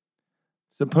Kansas?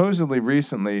 Supposedly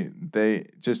recently, they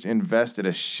just invested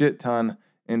a shit ton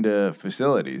into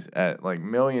facilities at like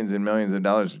millions and millions of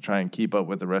dollars to try and keep up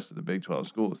with the rest of the Big 12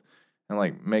 schools and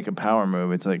like make a power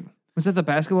move. It's like, Was that the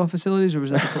basketball facilities or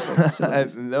was that the football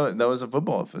facilities? no, that was a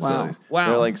football facilities. Wow.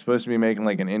 They're like supposed to be making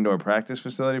like an indoor practice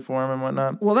facility for them and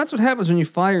whatnot. Well, that's what happens when you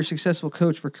fire a successful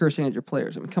coach for cursing at your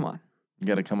players. I mean, come on. You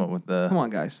got to come up with the Come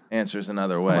on, guys. answers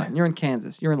another Come way. on. You're in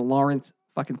Kansas. You're in Lawrence,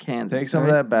 fucking Kansas. Take some of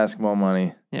that basketball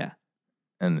money Yeah.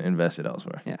 and invest it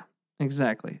elsewhere.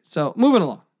 Exactly. So moving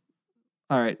along.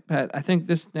 All right, Pat, I think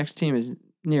this next team is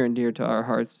near and dear to our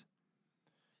hearts.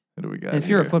 What do we got If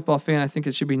you're a here? football fan, I think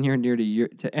it should be near and dear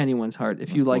to anyone's heart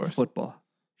if you like course. football.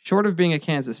 Short of being a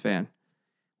Kansas fan,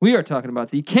 we are talking about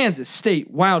the Kansas State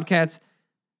Wildcats.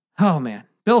 Oh, man.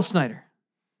 Bill Snyder,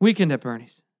 Weekend at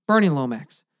Bernie's. Bernie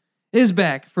Lomax is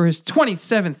back for his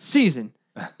 27th season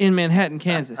in Manhattan,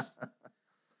 Kansas.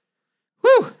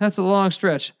 Whew, that's a long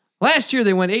stretch. Last year,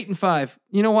 they went 8-5.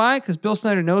 You know why? Because Bill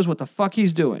Snyder knows what the fuck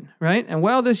he's doing, right? And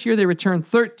well, this year they returned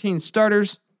 13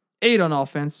 starters, 8 on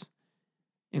offense,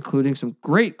 including some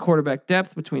great quarterback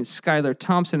depth between Skylar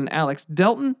Thompson and Alex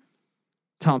Delton.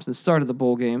 Thompson started the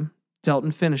bowl game.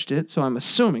 Delton finished it, so I'm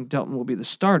assuming Delton will be the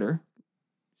starter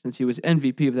since he was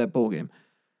MVP of that bowl game.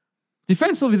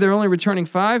 Defensively, they're only returning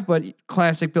 5, but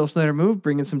classic Bill Snyder move,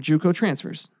 bringing some JUCO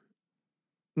transfers.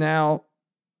 Now,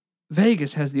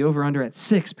 Vegas has the over-under at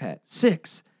 6, Pat.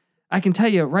 6. I can tell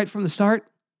you right from the start,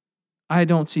 I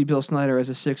don't see Bill Snyder as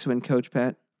a 6-win coach,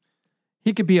 Pat.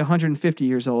 He could be 150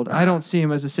 years old. I don't see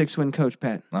him as a 6-win coach,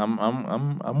 Pat.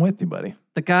 I'm with you, buddy.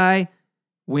 The guy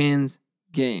wins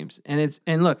games.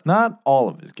 And look, Not all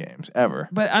of his games ever.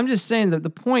 but I'm just saying that the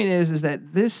point is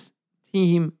that this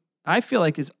team, I feel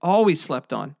like, is always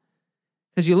slept on.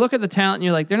 Because you look at the talent and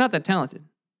you're like, they're not that talented.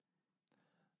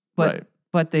 Right.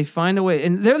 But they find a way,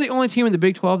 and they're the only team in the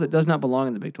Big 12 that does not belong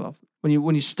in the Big 12. When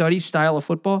you study style of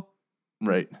football,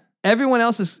 Right. everyone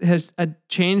else has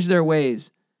changed their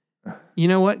ways. You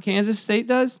know what Kansas State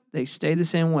does? They stay the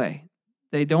same way.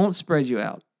 They don't spread you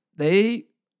out. They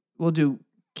will do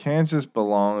Kansas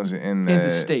belongs in the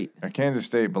Kansas State. Or Kansas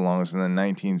State belongs in the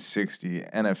 1960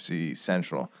 NFC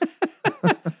Central.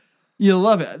 You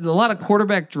love it. A lot of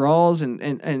quarterback draws and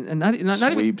not even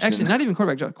Sweeps actually and- not even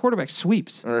quarterback draws, quarterback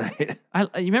sweeps. Right.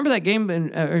 You remember that game?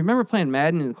 And I remember playing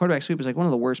Madden and the quarterback sweep was like one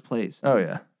of the worst plays. Oh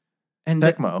yeah. And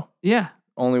Tecmo. yeah,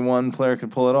 Only one player could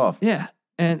pull it off. yeah,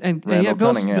 and yeah,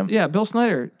 Randall Cunningham. Bill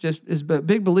Snyder just is a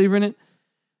big believer in it.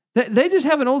 They just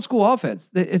have an old school offense.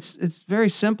 It's very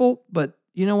simple, but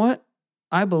you know what?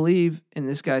 I believe in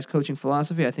this guy's coaching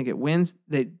philosophy. I think it wins.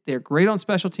 They're great on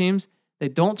special teams. They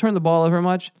don't turn the ball over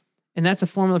much, and that's a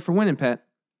formula for winning, Pat.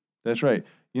 That's right.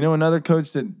 You know, another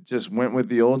coach that just went with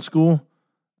the old school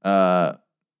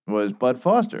was Bud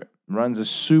Foster. Runs a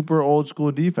super old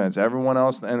school defense. Everyone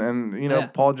else, and you know, Yeah.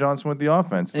 Paul Johnson with the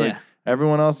offense. Like Yeah.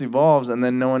 everyone else evolves, and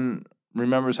then no one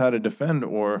remembers how to defend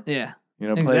or Yeah,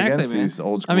 play Exactly, against man. these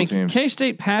old school I mean, teams.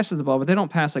 K-State passes the ball, but they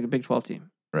don't pass like a Big 12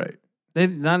 team. Right. They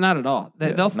not at all.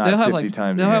 Yeah, They'll not have 50 like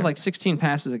times a they'll have game. like 16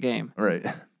 passes a game, Right.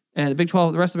 and the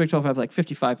rest of the Big 12 have like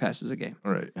 55 passes a game.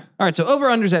 Right. All right, so over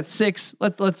unders at 6.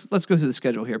 Let's go through the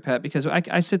schedule here, Pat, because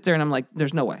I sit there and I'm like,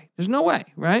 there's no way,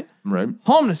 right? Right.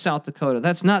 Home to South Dakota.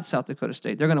 That's not South Dakota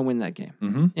State. They're going to win that game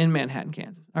Mm-hmm. in Manhattan,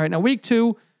 Kansas. All right, now week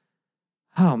 2.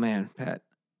 Oh man, Pat,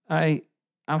 I'm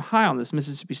high on this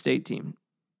Mississippi State team.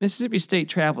 Mississippi State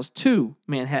travels to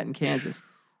Manhattan, Kansas.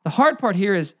 The hard part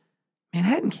here is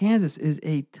Manhattan, Kansas is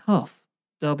a tough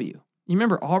W. You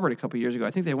remember Auburn a couple years ago?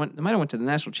 I think they might have went to the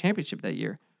national championship that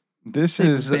year. This They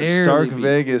is barely Stark beat-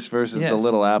 Vegas versus the Yes.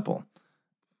 Little Apple.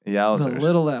 Yowzers. The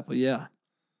Little Apple, yeah.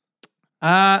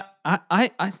 I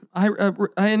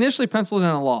initially penciled in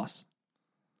a loss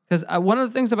because one of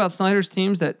the things about Snyder's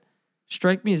teams that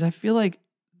strike me is I feel like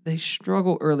they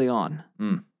struggle early on,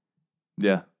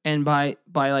 Yeah. and by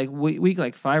like week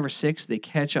like 5 or 6 they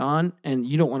catch on, and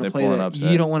you don't want They to play pull an that.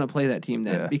 upset. You don't want to play that team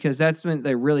then Yeah. because that's when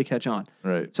they really catch on.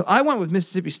 Right. So I went with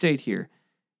Mississippi State here.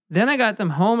 Then I got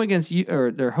them home against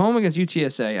they're home against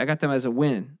UTSA. I got them as a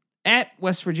win. At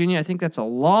West Virginia, I think that's a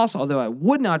loss, although I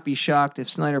would not be shocked if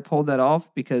Snyder pulled that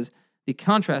off because the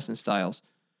contrast in styles,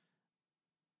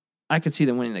 I could see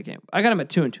them winning that game. I got them at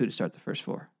 2-2 to start the first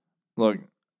 4. Look,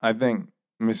 I think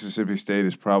Mississippi State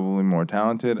is probably more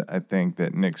talented. I think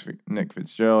that Nick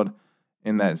Fitzgerald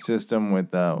in that system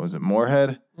with was it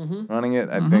Moorhead running it?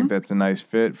 I think that's a nice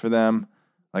fit for them.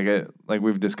 Like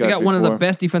we've discussed. They got before. one of the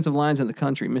best defensive lines in the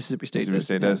country. Mississippi State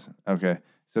does. Okay.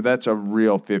 So that's a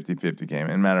real 50-50 game.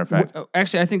 And matter of fact,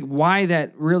 actually, I think why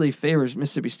that really favors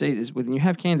Mississippi State is when you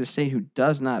have Kansas State, who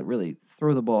does not really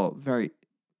throw the ball very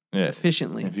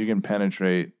efficiently. If you can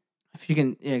penetrate.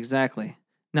 Exactly.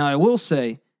 Now, I will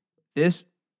say this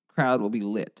crowd will be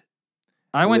lit.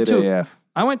 I went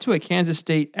to a Kansas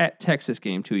State at Texas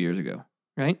game 2 years ago,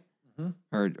 right?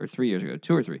 Or 3 years ago,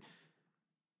 2 or 3.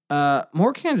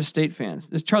 More Kansas State fans.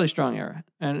 This Charlie Strong era,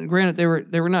 and granted, they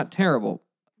were not terrible,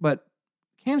 but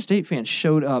Kansas State fans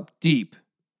showed up deep.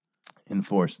 In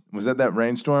force. Was that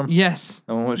rainstorm? Yes.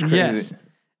 That one was crazy. Yes.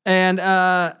 And,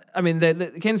 I mean,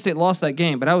 the Kansas State lost that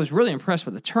game, but I was really impressed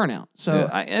with the turnout. So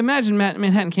I imagine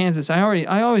Manhattan, Kansas, I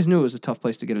always knew it was a tough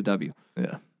place to get a W.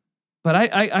 Yeah. But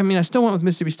I mean, I still went with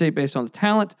Mississippi State based on the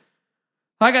talent.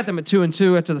 I got them at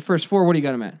 2-2 after the first 4. What do you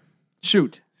got them at?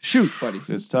 Shoot, buddy.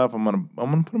 It's tough. I'm gonna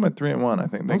put them at 3-1. I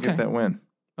think they get that win.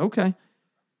 Okay.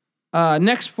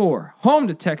 Next 4, home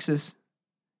to Texas.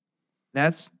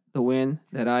 That's the win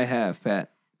that I have,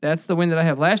 Pat. That's the win that I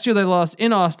have. Last year they lost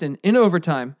in Austin in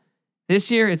overtime. This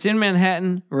year it's in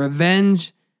Manhattan.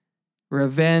 Revenge,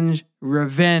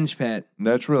 Pat.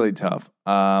 That's really tough.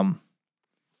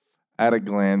 At a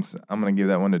glance, I'm going to give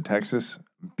that one to Texas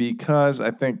because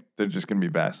I think they're just going to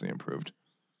be vastly improved.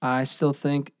 I still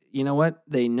think, you know what?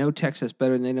 They know Texas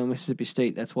better than they know Mississippi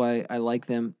State. That's why I like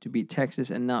them to beat Texas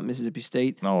and not Mississippi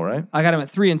State. All right. I got them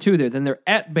at 3-2 there. Then they're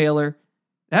at Baylor.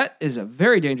 That is a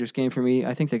very dangerous game for me.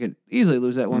 I think they could easily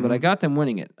lose that one, but I got them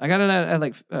winning it. I got it at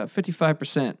like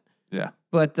 55%. Yeah.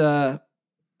 But I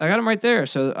got them right there.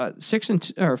 So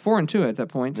 4-2 at that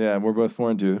point. Yeah, we're both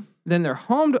 4-2. Then they're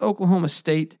home to Oklahoma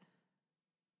State.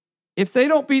 If they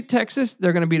don't beat Texas,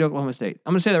 they're going to beat Oklahoma State.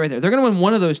 I'm going to say that right there. They're going to win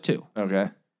one of those two. Okay.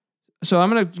 So I'm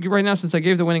going to, right now, since I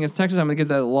gave the win against Texas, I'm going to give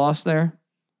that a loss there.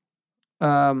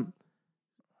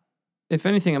 If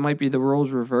anything, it might be the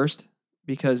roles reversed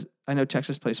because I know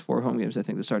Texas plays 4 home games, I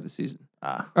think, to start the season.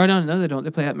 Or no, they don't.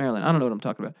 They play at Maryland. I don't know what I'm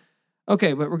talking about.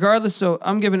 Okay, but regardless, so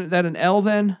I'm giving that an L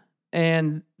then,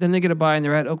 and then they get a bye, and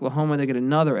they're at Oklahoma. They get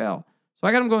another L. So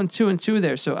I got them going 2-2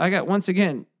 there. So I got, once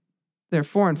again, they're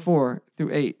 4-4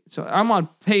 through 8. So I'm on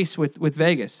pace with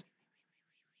Vegas.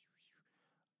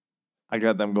 I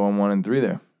got them going 1-3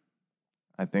 there.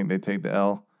 I think they take the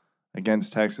L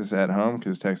against Texas at home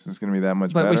because Texas is going to be that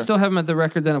much better. But we still have them at the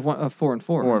record then of 4-4.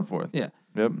 4-4. Yeah.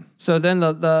 Yep. So then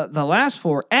the last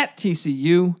 4 at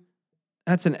TCU,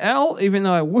 that's an L, even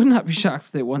though I would not be shocked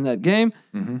if they won that game.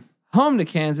 Mm-hmm. Home to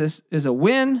Kansas is a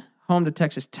win. Home to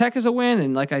Texas Tech is a win.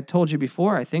 And like I told you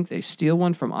before, I think they steal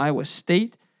one from Iowa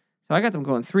State. So I got them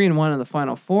going 3-1 in the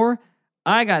final 4.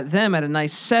 I got them at a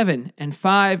nice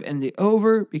 7-5 and the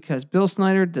over because Bill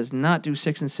Snyder does not do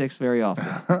 6-6 very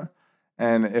often.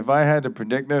 And if I had to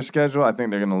predict their schedule, I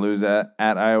think they're going to lose at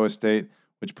Iowa State,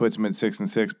 which puts them at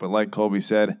 6-6. But like Colby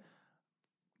said,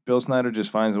 Bill Snyder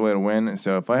just finds a way to win.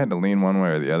 So if I had to lean one way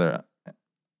or the other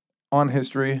on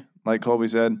history, like Colby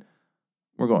said,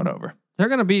 we're going over. They're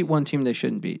going to beat one team they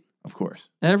shouldn't beat. Of course.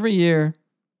 Every year,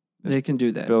 they can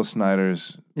do that. Bill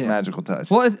Snyder's magical touch.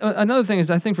 Well, another thing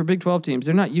is I think for Big 12 teams,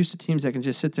 they're not used to teams that can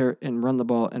just sit there and run the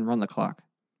ball and run the clock.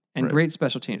 And great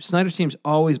special teams. Snyder's teams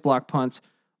always block punts,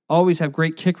 always have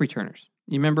great kick returners.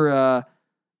 You remember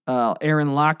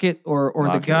Aaron Lockett or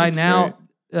Lockett the guy now,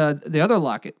 the other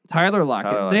Lockett, Tyler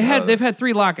Lockett. They've had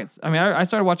 3 Locketts. I mean, I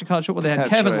started watching college football. They had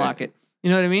Kevin Lockett. You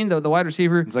know what I mean? The wide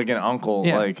receiver. It's like an uncle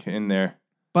like in there.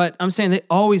 But I'm saying they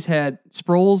always had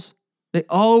Sproles. They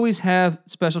always have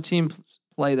special team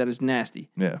play that is nasty.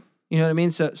 Yeah. You know what I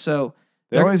mean? So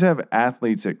they always have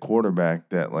athletes at quarterback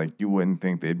that like you wouldn't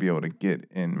think they'd be able to get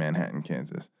in Manhattan,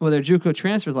 Kansas. Well, their JUCO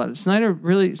transfers a lot. Snyder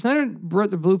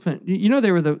wrote the blueprint. You know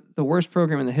they were the worst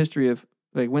program in the history of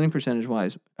like winning percentage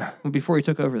wise before he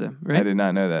took over them, right? I did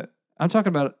not know that. I'm talking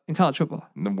about in college football.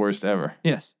 The worst ever.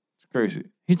 Yes. It's crazy.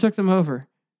 He took them over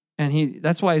and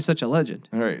that's why he's such a legend.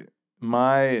 All right.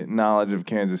 My knowledge of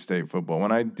Kansas State football,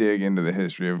 when I dig into the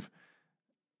history of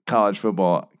college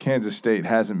football, Kansas State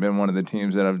hasn't been one of the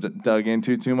teams that I've dug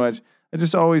into too much. I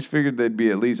just always figured they'd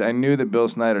be at least. I knew that Bill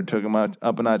Snyder took them up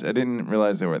a notch. I didn't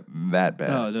realize they were that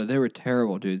bad. Oh no, they were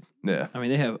terrible, dude. Yeah. I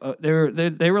mean,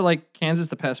 they were like Kansas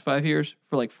the past 5 years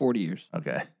for like 40 years.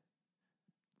 Okay.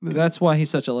 That's why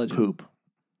he's such a legend. Poop.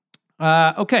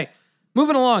 Okay,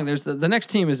 moving along. There's the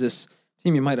next team is this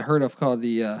team you might have heard of called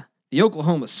the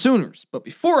Oklahoma Sooners. But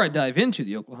before I dive into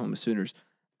the Oklahoma Sooners,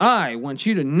 I want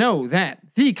you to know that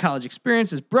the college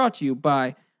experience is brought to you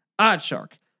by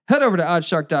OddsShark. Head over to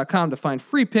oddshark.com to find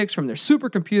free picks from their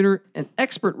supercomputer and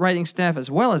expert writing staff, as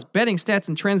well as betting stats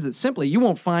and trends that simply you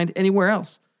won't find anywhere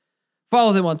else.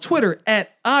 Follow them on Twitter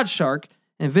at Oddshark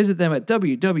and visit them at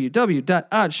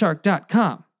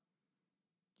www.oddshark.com.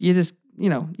 You just,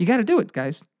 you got to do it,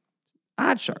 guys.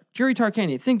 Oddshark, Jerry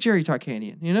Tarkanian. Think Jerry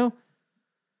Tarkanian,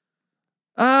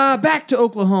 Back to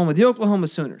Oklahoma, the Oklahoma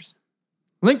Sooners.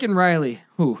 Lincoln Riley,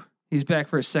 he's back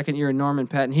for his second year in Norman,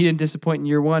 Patton. He didn't disappoint in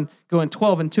year one, going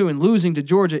 12-2 and losing to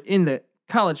Georgia in the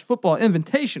College Football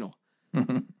Invitational.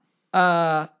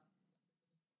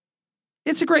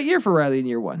 It's a great year for Riley in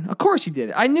year one. Of course he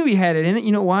did. I knew he had it in it.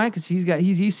 You know why? Because he's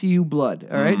ECU blood.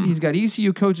 All right, he's got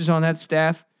ECU coaches on that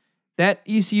staff. That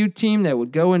ECU team that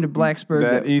would go into Blacksburg.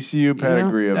 That ECU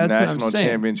pedigree of national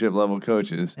championship level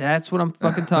coaches. That's what I'm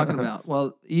fucking talking about.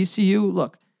 Well, ECU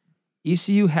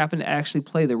happened to actually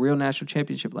play the real national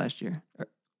championship last year.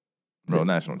 Real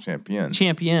national champion.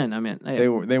 Champion, I meant. They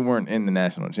weren't in the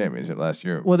national championship last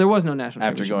year. Well, there was no national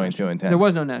after championship. After going 2-10. There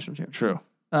was no national championship.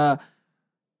 True.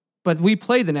 But we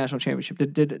played the national championship.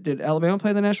 Did Alabama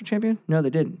play the national champion? No, they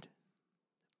didn't.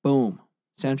 Boom.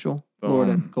 Central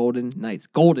Florida Golden Knights.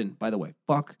 Golden, by the way.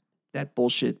 Fuck that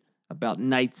bullshit about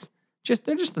Knights.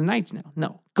 They're just the Knights now.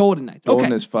 No, Golden Knights.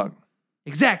 Golden as fuck.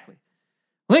 Exactly.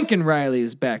 Lincoln Riley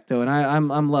is back though, and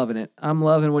I'm loving it. I'm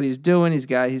loving what he's doing. He's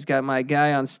got my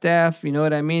guy on staff. You know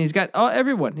what I mean? He's got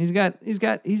everyone. He's got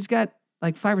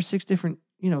like 5 or 6 different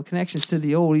connections to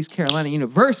the old East Carolina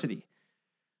University.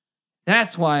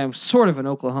 That's why I'm sort of an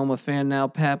Oklahoma fan now,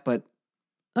 Pat. But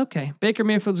okay, Baker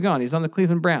Mayfield's gone. He's on the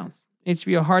Cleveland Browns.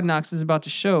 HBO Hard Knocks is about to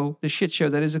show the shit show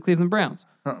that is the Cleveland Browns.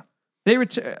 Huh.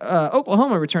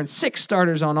 Oklahoma returned 6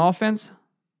 starters on offense,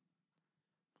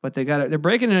 but they're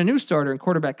breaking in a new starter and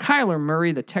quarterback Kyler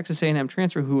Murray, the Texas A&M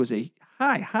transfer, who was a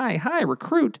high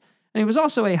recruit, and he was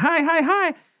also a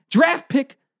high draft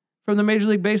pick from the Major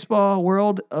League Baseball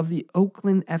world of the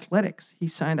Oakland Athletics. He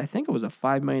signed, I think it was a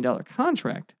 $5 million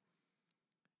contract.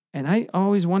 And I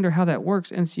always wonder how that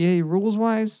works NCAA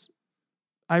rules-wise.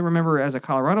 I remember as a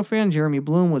Colorado fan, Jeremy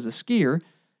Bloom was a skier,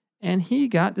 and he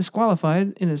got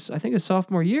disqualified in his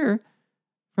sophomore year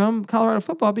from Colorado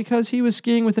football because he was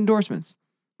skiing with endorsements.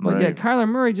 But right. yeah, Kyler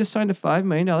Murray just signed a $5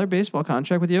 million baseball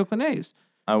contract with the Oakland A's.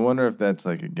 I wonder if that's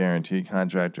like a guaranteed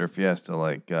contract or if he has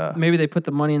to maybe they put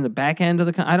the money in the back end of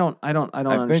the I don't understand.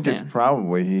 I think it's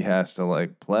probably he has to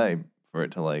play for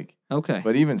it to okay.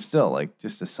 But even still,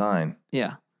 just to sign.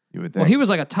 Yeah. You would think. Well, he was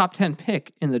like a top 10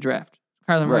 pick in the draft.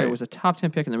 Kyler Murray was a top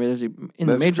 10 pick in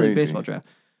the Major League Baseball draft.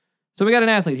 So we got an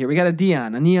athlete here. We got a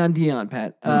Neon Dion,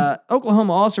 Pat.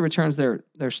 Oklahoma also returns their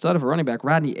stud of a running back,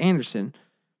 Rodney Anderson,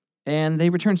 and they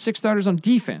return 6 starters on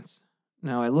defense.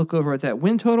 Now I look over at that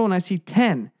win total and I see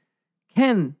 10.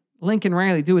 Can Lincoln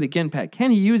Riley do it again, Pat?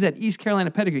 Can he use that East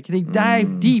Carolina pedigree? Can he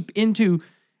dive deep into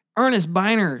Ernest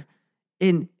Biner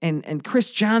and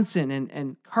Chris Johnson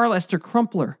and Carl Esther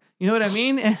Crumpler? You know what I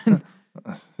mean?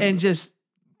 And just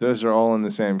those are all in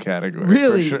the same category.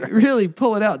 Really, for sure. really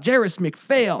pull it out. Jarris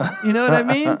McPhail. You know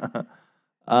what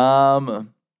I mean?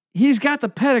 He's got the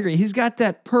pedigree. He's got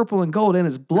that purple and gold in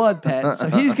his blood, Pat.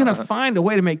 So he's gonna find a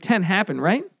way to make 10 happen,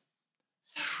 right?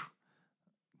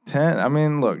 10. I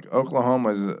mean, look,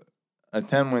 Oklahoma's a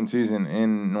 10-win season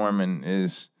in Norman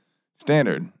is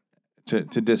standard to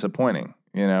disappointing,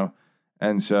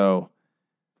 and so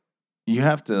you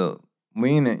have to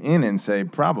lean in and say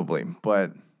probably,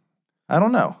 but I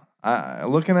don't know.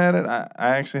 Looking at it,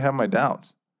 I actually have my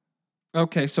doubts.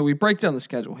 Okay, so we break down the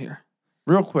schedule here.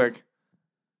 Real quick,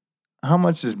 how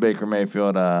much is Baker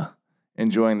Mayfield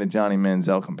enjoying the Johnny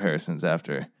Manziel comparisons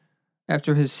after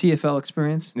his CFL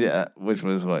experience? Yeah, which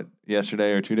was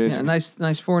yesterday or 2 days ago? Nice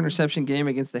 4-interception game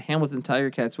against the Hamilton Tiger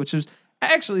Cats, which was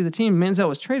actually the team Manziel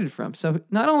was traded from. So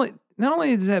not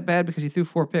only is that bad because he threw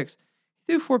 4 picks.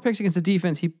 He threw 4 picks against a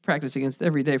defense he practiced against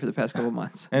every day for the past couple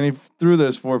months. And he threw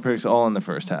those 4 picks all in the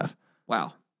first half.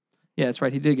 Wow. Yeah, that's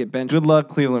right. He did get benched. Good luck,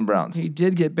 Cleveland Browns. He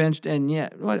did get benched, and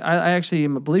I actually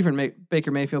am a believer in Baker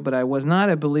Mayfield, but I was not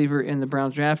a believer in the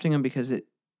Browns drafting him because it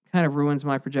kind of ruins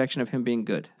my projection of him being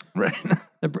good. Right.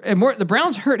 The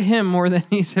Browns hurt him more than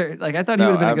he's hurt. I thought he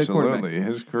would have been a good quarterback. Absolutely.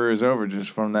 His career is over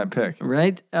just from that pick.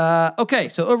 Right. Okay,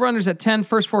 so over-unders at 10,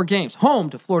 first 4 games. Home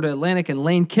to Florida Atlantic and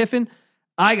Lane Kiffin.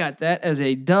 I got that as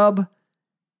a dub.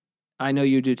 I know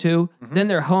you do too. Mm-hmm. Then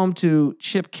they're home to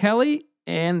Chip Kelly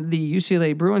and the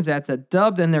UCLA Bruins. That's a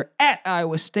dub. Then they're at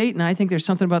Iowa State, and I think there's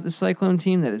something about the Cyclone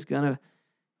team that is going to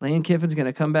Lane Kiffin's going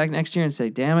to come back next year and say,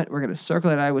 damn it, we're going to circle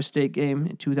that Iowa State game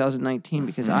in 2019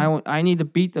 because I need to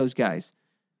beat those guys.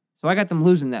 So I got them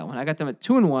losing that one. I got them at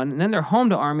 2-1, and then they're home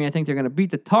to Army. I think they're going to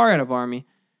beat the tar out of Army.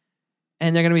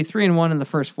 And they're going to be 3-1 in the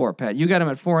first 4, Pat. You got them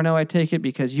at 4-0, I take it,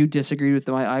 because you disagreed with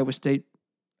my Iowa State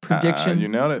prediction. You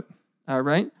nailed it. All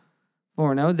right.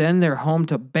 4-0. Then they're home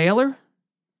to Baylor.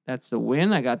 That's the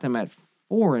win. I got them at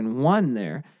 4-1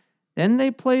 there. Then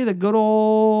they play the good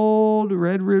old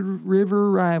Red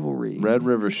River rivalry. Red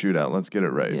River shootout. Let's get it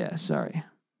right. Yeah, sorry.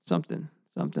 Something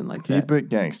like that. Keep it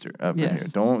gangster up in here.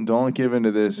 Don't give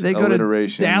into this they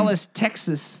alliteration. Go to Dallas,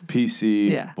 Texas.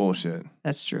 PC bullshit.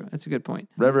 That's true. That's a good point.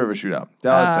 Red River shootout.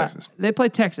 Dallas, Texas. They play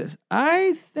Texas.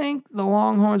 I think the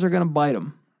Longhorns are going to bite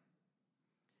them.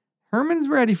 Herman's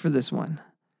ready for this one.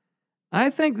 I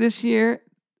think this year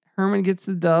Herman gets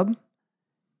the dub,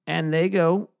 and they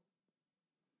go.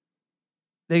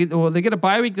 They get a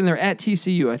bye week, then they're at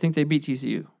TCU. I think they beat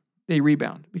TCU. They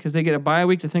rebound because they get a bye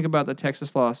week to think about the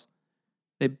Texas loss.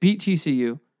 They beat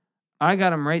TCU. I got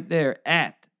them right there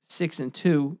at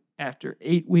 6-2 after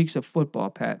 8 weeks of football,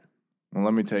 Pat. Well,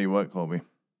 let me tell you what, Colby.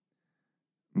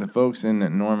 The folks in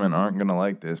Norman aren't going to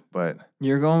like this, but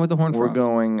you're going with the Horned Frogs. We're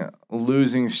going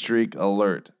losing streak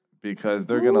alert because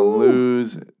they're going to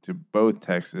lose to both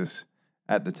Texas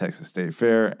at the Texas State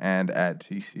Fair and at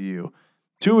TCU.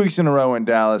 2 weeks in a row in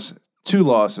Dallas, 2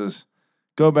 losses.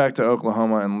 Go back to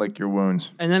Oklahoma and lick your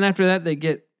wounds. And then after that, they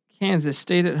get Kansas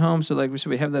State at home. So, like we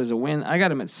said, we have that as a win. I got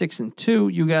them at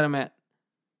 6-2. You got them at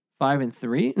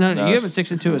 5-3. No, you have them at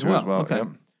 6-2 as well. Okay. Yep.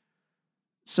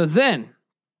 So then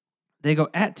they go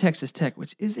at Texas Tech,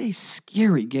 which is a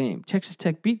scary game. Texas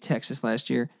Tech beat Texas last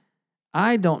year.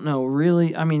 I don't know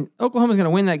really. I mean, Oklahoma's going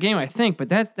to win that game, I think, but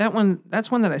that's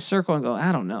one that I circle and go,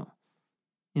 I don't know.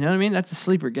 You know what I mean? That's a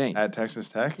sleeper game. At Texas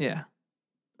Tech? Yeah.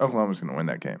 Oklahoma's going to win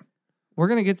that game. We're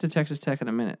going to get to Texas Tech in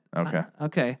a minute. Okay.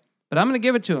 Okay. But I'm going to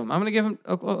give it to them. I'm going to give them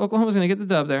Oklahoma's going to get the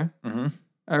dub there. Mm-hmm.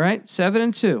 All right.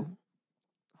 7-2.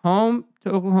 Home to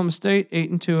Oklahoma State.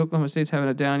 8-2. Oklahoma State's having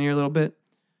a down year a little bit.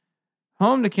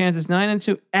 Home to Kansas.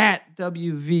 9-2 at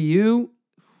WVU.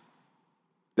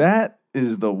 That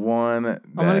is the one that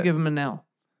I'm going to give them an L.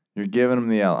 You're giving them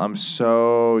the L. I'm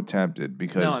so tempted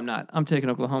because... No, I'm not. I'm taking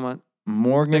Oklahoma.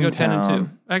 Morgantown. They go 10-2.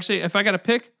 Actually, if I got to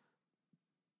pick,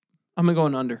 I'm going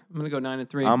to go under. I'm going to go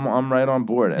 9-3. I'm right on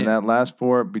board. And that last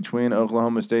 4 between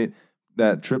Oklahoma State,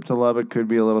 that trip to Lubbock could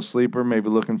be a little sleeper. Maybe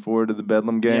looking forward to the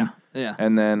Bedlam game. Yeah.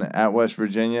 And then at West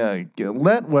Virginia,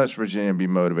 let West Virginia be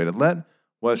motivated. Let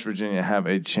West Virginia have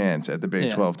a chance at the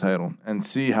Big 12 title and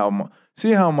see how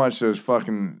much those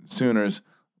fucking Sooners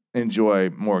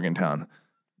enjoy Morgantown.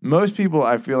 Most people,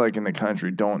 I feel like, in the country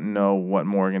don't know what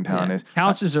Morgantown is.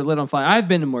 Couches are lit on fire. I've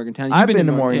been to Morgantown. I've been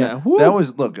to Morgantown. Yeah. That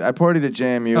was, look, I partied at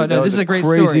JMU. Oh, no, that this is a great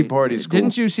crazy story. Party school.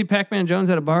 Didn't you see Pac-Man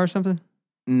Jones at a bar or something?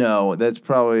 No, that's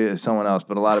probably someone else,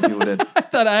 but a lot of people did. I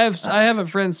thought I have a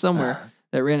friend somewhere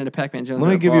that ran into Pac-Man Jones. Let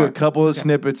me give you a couple of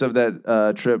snippets of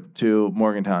that trip to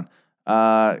Morgantown.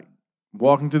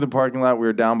 Walking through the parking lot, we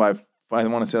were down by, I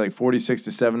want to say, like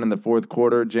 46-7 in the fourth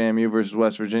quarter, JMU versus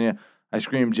West Virginia. I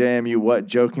screamed, JMU what,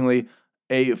 jokingly.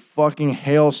 A fucking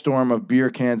hailstorm of beer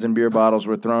cans and beer bottles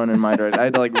were thrown in my direction. I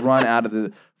had to run out of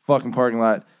the fucking parking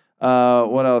lot.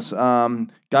 What else?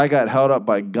 Guy got held up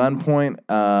by gunpoint,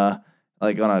 on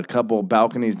a couple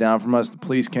balconies down from us. The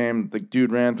police came. The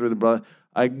dude ran through the.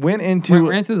 I went into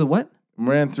ran through the what?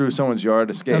 Ran through someone's yard.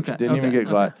 Escaped. Okay, Didn't even get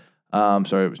caught.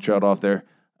 Sorry, it was trailed off there.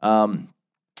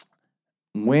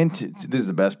 This is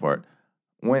the best part.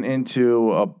 Went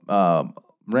into a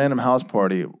random house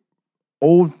party.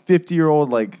 Old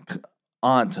 50-year-old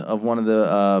aunt of one of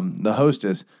the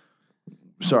hostess.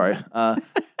 Sorry,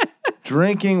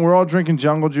 drinking. We're all drinking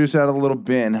jungle juice out of a little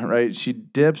bin, right? She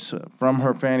dips from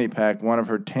her fanny pack one of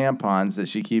her tampons that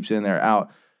she keeps in there out,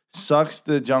 sucks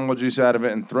the jungle juice out of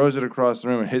it, and throws it across the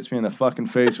room and hits me in the fucking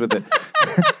face with it.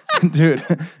 Dude,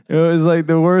 it was like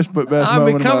the worst but best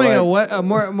moment of my life. I'm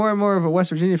becoming more and more of a West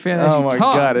Virginia fan as you talk. Oh my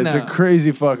God, it's a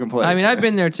crazy fucking place. I mean, I've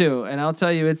been there too, and I'll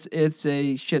tell you, it's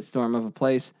a shitstorm of a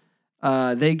place.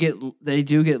 They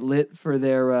do get lit for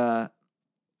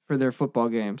their football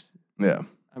games. Yeah.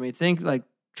 I mean, think like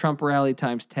Trump rally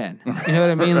times 10. You know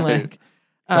what I mean? Right.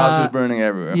 Couch is burning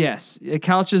everywhere. Yes, the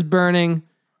couch is burning.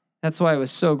 That's why it was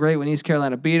so great when East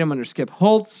Carolina beat them under Skip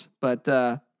Holtz. But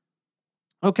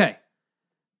okay.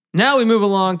 Now we move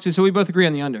along to, so we both agree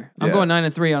on the under. I'm going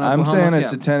 9-3 on Oklahoma. I'm saying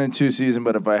it's a 10-2 season,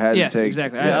 but if I had to take,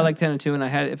 exactly. I like 10-2,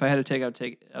 and if I had to take,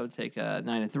 I would take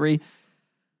 9-3.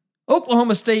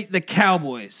 Oklahoma State, the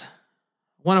Cowboys,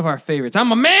 one of our favorites. I'm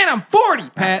 40,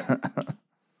 Pat.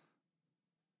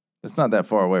 It's not that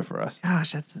far away for us.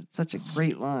 Gosh, that's such a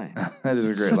great line. That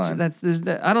is a great line.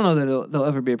 I don't know that there'll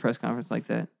ever be a press conference like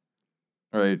that.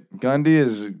 Right, Gundy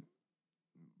is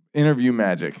interview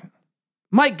magic.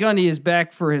 Mike Gundy is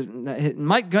back for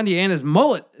Mike Gundy and his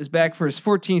mullet is back for his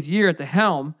 14th year at the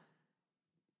helm.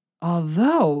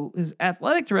 Although his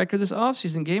athletic director this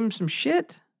offseason gave him some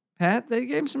shit, Pat. They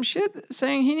gave him some shit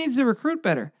saying he needs to recruit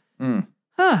better. Mm.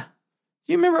 Huh.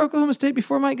 Do you remember Oklahoma State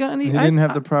before Mike Gundy? He didn't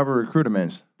have the proper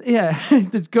recruitments. Yeah.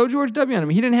 Go George W on him.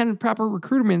 He didn't have the proper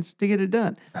recruitments to get it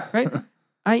done. Right?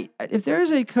 If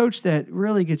there's a coach that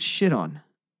really gets shit on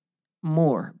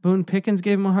more, Boone Pickens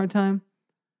gave him a hard time.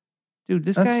 Dude,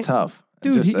 this guy. That's tough.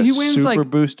 Dude, Just he wins super like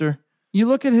booster. You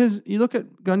look at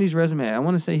Gundy's resume. I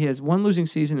want to say he has one losing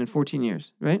season in 14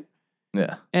 years, right?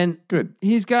 Yeah. And good.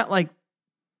 He's got like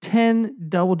 10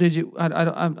 double-digit.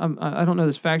 I don't know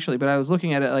this factually, but I was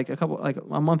looking at it like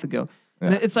a month ago,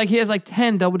 and it's like he has like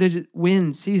 10 double-digit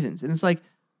win seasons, and it's like,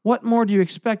 what more do you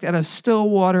expect out of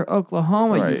Stillwater,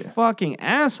 Oklahoma? Right. You fucking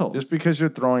assholes! Just because you're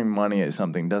throwing money at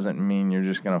something doesn't mean you're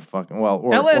just gonna fucking LSU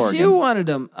Oregon. wanted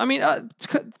him. I mean,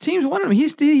 teams wanted him.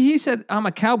 He said, "I'm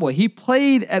a Cowboy." He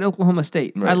played at Oklahoma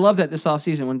State. Right. I love that this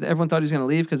offseason when everyone thought he was gonna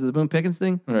leave because of the Boone Pickens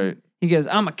thing. Right. He goes,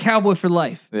 "I'm a Cowboy for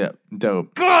life." Yeah,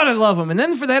 dope. God, I love him. And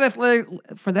then for that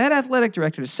athletic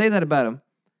director to say that about him,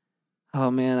 oh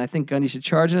man, I think Gundy should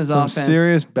charge in his offense. Some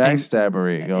serious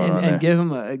backstabbery going on there. And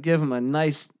give him a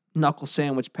nice knuckle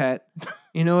sandwich, Pat.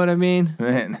 You know what I mean?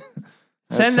 Man,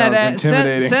 send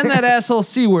that asshole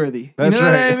seaworthy. That's you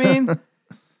know right. what I mean?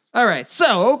 All right,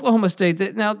 so Oklahoma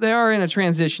State, now they are in a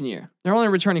transition year. They're only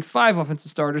returning 5 offensive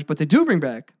starters, but they do bring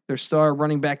back their star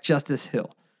running back, Justice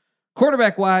Hill.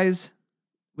 Quarterback-wise,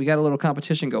 we got a little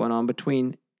competition going on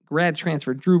between grad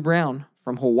transfer Drew Brown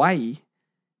from Hawaii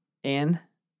and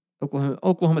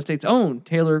Oklahoma State's own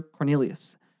Taylor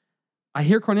Cornelius. I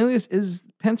hear Cornelius is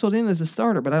penciled in as a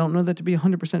starter, but I don't know that to be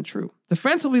 100% true.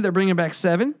 Defensively, they're bringing back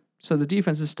 7, so the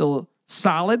defense is still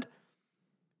solid.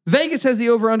 Vegas has the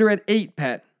over-under at 8,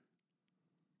 Pat.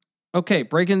 Okay,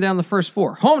 breaking down the first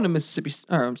 4. Home to Missouri State.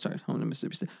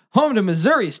 Home to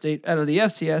Missouri State out of the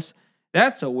FCS.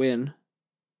 That's a win.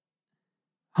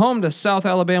 Home to South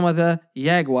Alabama, the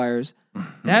Jaguars.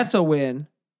 That's a win.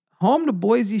 Home to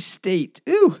Boise State.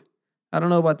 Ooh, I don't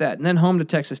know about that. And then home to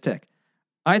Texas Tech.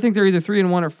 I think they're either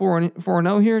 3-1 or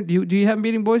 4-0 here. Do you have them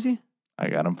beating Boise? I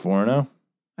got them 4-0.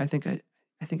 I think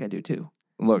I do too.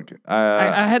 Look,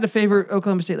 I had to favor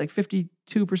Oklahoma State like 52%.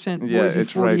 Yeah, Boise,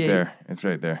 it's 48%. right there. It's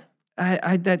right there.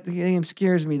 That game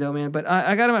scares me though, man. But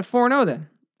I got them at 4-0 then.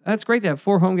 That's great to have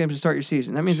 4 home games to start your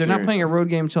season. That means they're not playing a road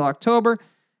game until October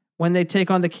when they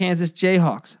take on the Kansas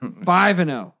Jayhawks.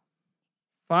 5-0.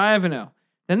 5-0.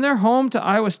 Then they're home to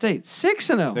Iowa State.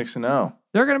 6-0. 6-0.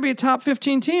 They're going to be a top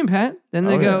 15 team, Pat. Then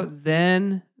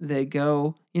they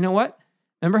go. You know what?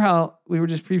 Remember how we were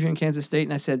just previewing Kansas State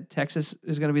and I said Texas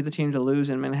is going to be the team to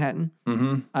lose in Manhattan?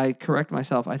 Mm-hmm. I correct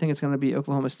myself. I think it's going to be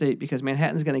Oklahoma State because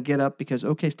Manhattan's going to get up because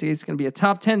OK State's going to be a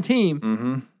top 10 team.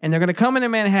 Mm-hmm. And they're going to come into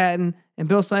Manhattan and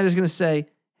Bill Snyder's going to say,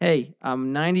 hey,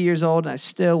 I'm 90 years old and I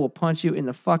still will punch you in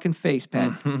the fucking face,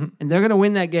 Pat. Mm-hmm. And they're going to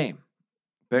win that game.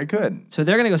 They could. So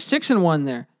they're going to go 6-1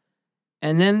 there.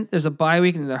 And then there's a bye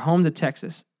week and they're home to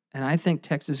Texas. And I think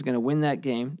Texas is going to win that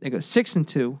game. They go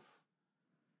 6-2.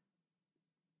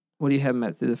 What do you have them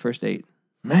at through the first 8?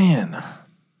 Man,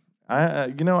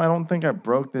 I don't think I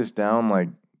broke this down like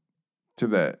to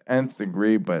the nth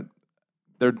degree, but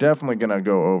they're definitely going to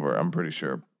go over, I'm pretty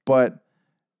sure. But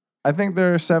I think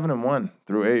they're 7-1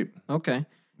 through 8. Okay.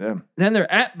 Yeah. Then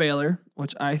they're at Baylor,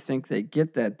 which I think they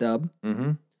get that dub.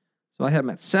 Mm-hmm. So I have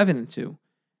them at 7-2.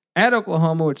 At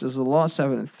Oklahoma, which is a loss,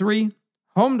 7-3.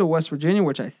 Home to West Virginia,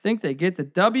 which I think they get the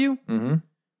W. Mm-hmm.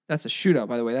 That's a shootout,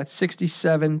 by the way. That's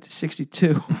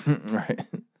 67-62. Right.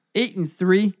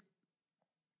 8-3.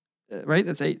 Right?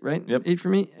 That's 8, right? Yep. 8 for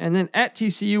me. And then at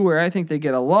TCU, where I think they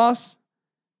get a loss,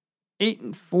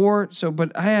 8-4. So,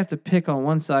 but I have to pick on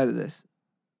one side of this.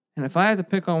 And if I have to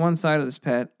pick on one side of this,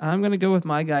 Pat, I'm going to go with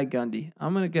my guy Gundy.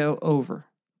 I'm going to go over.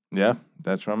 Yeah,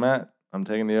 that's where I'm at. I'm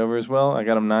taking the over as well. I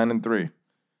got them 9-3.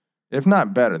 If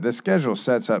not better, this schedule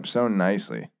sets up so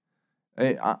nicely.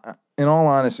 In all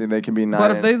honesty, they can be 9.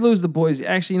 But if they lose the Boise,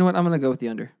 actually, you know what? I'm going to go with the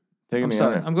under. Taking the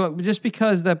sorry. under. I'm going just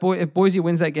because if Boise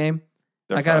wins that game,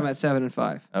 I got them at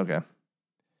 7-5. Okay.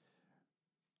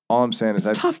 All I'm saying is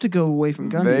it's tough to go away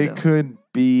from Gundy. They could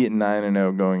be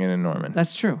 9-0 going into Norman.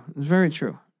 That's true. It's very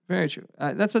true. Very true.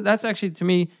 That's actually to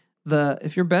me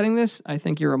if you're betting this, I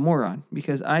think you're a moron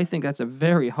because I think that's a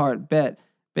very hard bet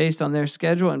based on their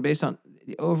schedule and based on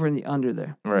the over and the under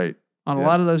there. Right. On a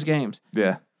lot of those games.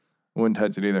 Yeah. Wouldn't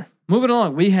touch it either. Moving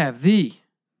along, we have the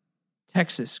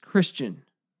Texas Christian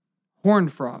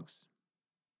Horned Frogs.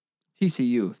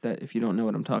 TCU, if you don't know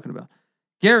what I'm talking about.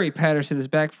 Gary Patterson is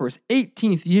back for his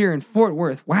 18th year in Fort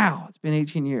Worth. Wow, it's been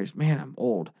 18 years. Man, I'm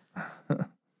old.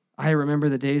 I remember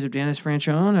the days of Dennis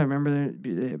Franchon. I remember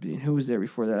who was there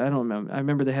before that. I don't remember. I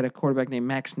remember they had a quarterback named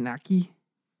Max Naki.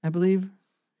 I believe.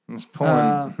 It's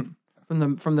pulling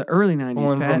from the early 90s,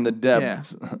 pulling Pat. from the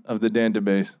depths of the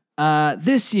database.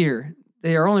 This year,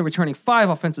 they are only returning 5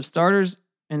 offensive starters,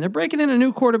 and they're breaking in a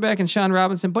new quarterback in Sean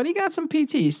Robinson, but he got some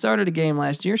PT. He started a game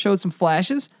last year, showed some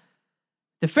flashes.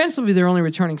 Defensively, they're only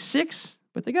returning 6,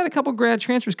 but they got a couple grad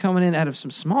transfers coming in out of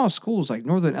some small schools like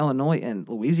Northern Illinois and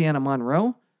Louisiana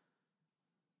Monroe.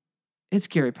 It's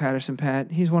Gary Patterson,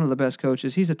 Pat. He's one of the best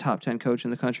coaches. He's a top 10 coach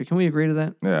in the country. Can we agree to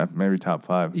that? Yeah, maybe top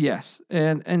 5. Yes.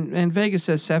 And Vegas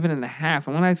says 7.5.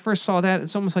 And when I first saw that,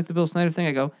 it's almost like the Bill Snyder thing.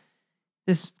 I go,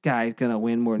 this guy's going to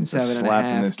win more than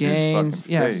 7.5 games.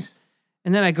 Yes. Face.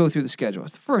 And then I go through the schedule.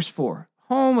 It's the first 4.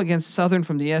 Home against Southern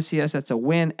from the SES. That's a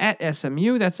win. At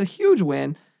SMU. That's a huge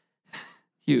win.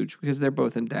 Huge because they're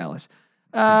both in Dallas.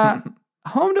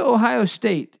 Home to Ohio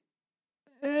State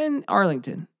and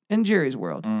Arlington in Jerry's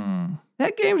World.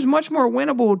 That game's much more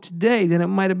winnable today than it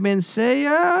might have been, say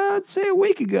a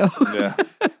week ago. Yeah.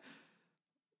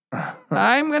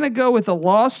 I'm going to go with a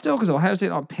loss still because Ohio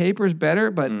State on paper is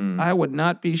better, but I would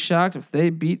not be shocked if they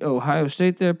beat Ohio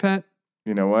State there, Pat.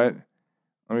 You know what?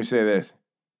 Let me say this.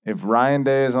 If Ryan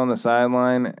Day is on the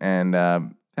sideline and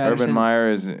Urban Meyer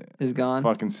is gone,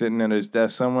 fucking sitting at his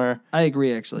desk somewhere, I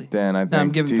agree, actually. then I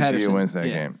think TCU Patterson wins that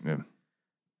game. Yeah.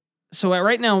 So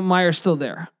right now, Meyer's still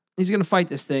there. He's going to fight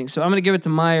this thing. So I'm going to give it to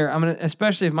Meyer.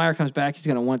 Especially if Meyer comes back, he's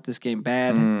going to want this game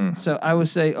bad. So I would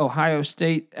say Ohio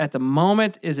State at the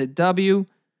moment is a W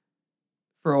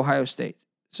for Ohio State.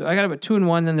 So I got them at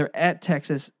 2-1. Then they're at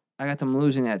Texas. I got them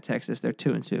losing at Texas. They're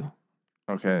 2-2.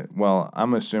 Okay. Well,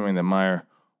 I'm assuming that Meyer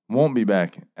won't be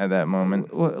back at that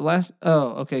moment.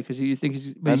 Okay. Because you think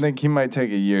I think he might take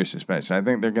a year suspension. I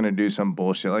think they're going to do some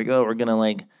bullshit like, we're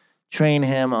going to train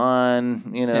him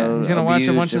on, he's going to watch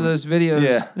a bunch of those videos.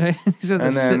 Yeah.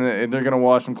 And then they're going to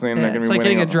wash him clean. And they're going to be it's like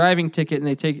winning getting a driving ticket and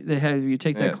they have you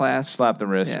take that class. Slap the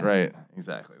wrist. Yeah. Right.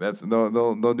 Exactly.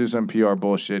 They'll do some PR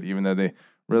bullshit, even though they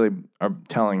really are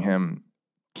telling him,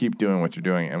 keep doing what you're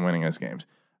doing and winning us games.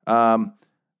 I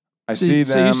see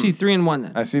them. So you see 3-1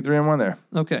 then? I see 3-1 there.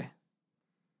 Okay.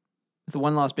 With the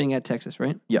one loss being at Texas,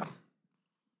 right? Yeah.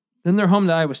 Then they're home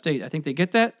to Iowa State. I think they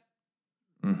get that.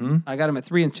 Mm-hmm. I got them at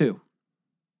 3-2.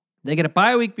 They get a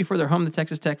bye week before they're home to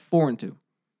Texas Tech, 4-2.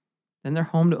 Then they're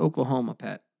home to Oklahoma,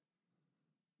 Pat.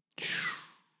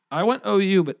 I went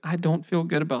OU, but I don't feel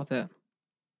good about that.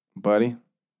 Buddy,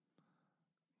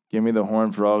 give me the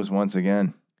Horned Frogs once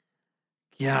again.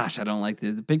 Gosh, I don't like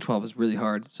the Big 12 is really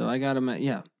hard. So I got them at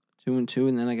 2-2,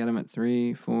 and then I got them at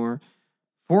 3, 4,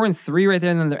 4-3 right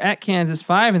there, and then they're at Kansas,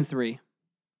 5-3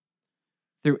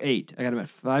 through 8. I got them at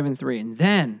 5-3, and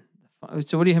then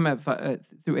so what do you have them at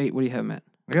through 8? What do you have them at?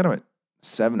 I got them at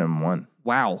 7-1.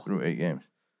 Wow, through 8 games.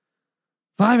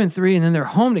 5-3, and then they're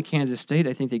home to Kansas State.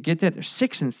 I think they get that. They're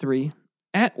 6-3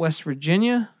 at West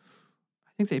Virginia.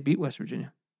 I think they beat West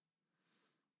Virginia.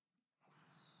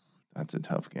 That's a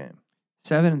tough game.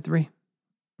 7-3.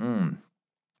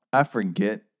 I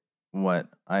forget what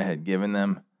I had given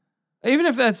them. Even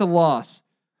if that's a loss.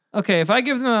 Okay, if I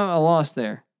give them a loss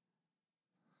there,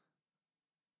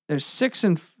 they're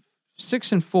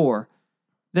 6-4.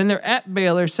 Then they're at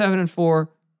Baylor, 7-4.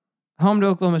 Home to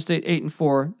Oklahoma State,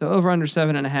 8-4. The over under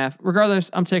 7.5. Regardless,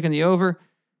 I'm taking the over.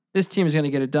 This team is going to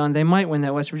get it done. They might win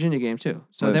that West Virginia game too.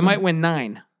 So they might win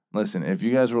 9. Listen, if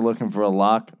you guys were looking for a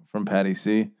lock from Patty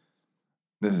C,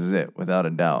 this is it, without a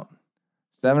doubt.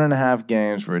 7.5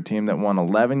 games for a team that won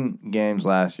 11 games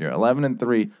last year.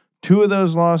 11-3. 2 of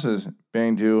those losses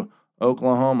being to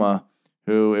Oklahoma,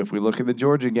 who, if we look at the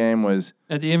Georgia game, was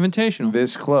at the Invitational.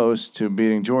 This close to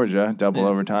beating Georgia, double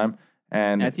overtime.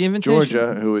 And at the Invitational.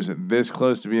 Georgia, who was this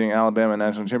close to beating Alabama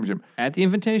national championship. At the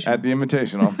Invitational. At the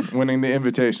Invitational. Winning the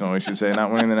Invitational, we should say,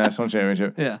 not winning the national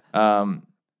championship. Yeah.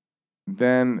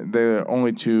 Then the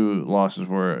only 2 losses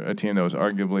were a team that was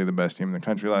arguably the best team in the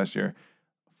country last year.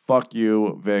 Fuck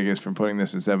you, Vegas, for putting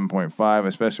this at 7.5,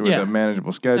 especially with a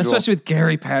manageable schedule. Especially with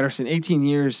Gary Patterson, 18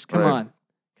 years.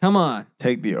 Come on.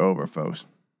 Take the over, folks.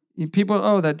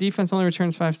 People, that defense only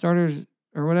returns 5 starters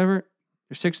or whatever,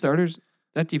 or 6 starters.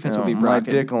 That defense will be my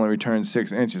rocking. dick only returns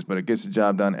 6 inches, but it gets the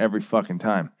job done every fucking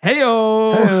time.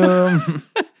 Hey-o!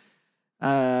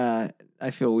 I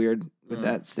feel weird with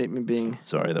that statement being...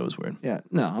 Sorry, that was weird. Yeah,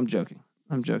 no, I'm joking.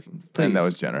 Please. And that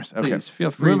was generous. Okay. Please,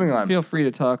 feel free. Moving on. Feel free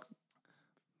to talk.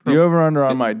 The over-under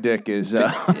on my dick is...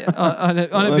 Let's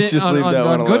just leave that one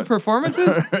on alone. good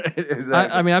performances? Exactly.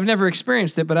 I mean, I've never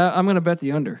experienced it, but I'm going to bet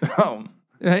the under. Oh,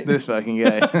 right? This fucking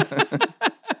guy.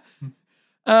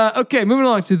 Okay, moving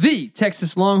along to the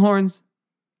Texas Longhorns.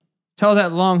 Tell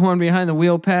that Longhorn behind the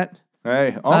wheel, Pat.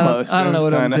 Hey, almost. I don't know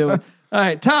what I'm doing. All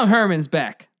right, Tom Herman's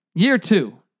back. Year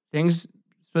 2. Things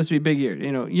supposed to be a big year.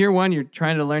 Year one, you're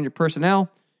trying to learn your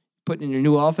personnel, putting in your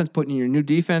new offense, putting in your new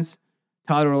defense.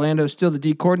 Todd Orlando is still the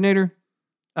D coordinator.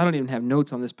 I don't even have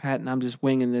notes on this, Pat, and I'm just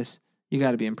winging this. You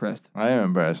got to be impressed. I am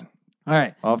impressed. All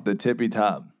right. Off the tippy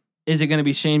top. Is it going to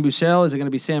be Shane Buechele? Is it going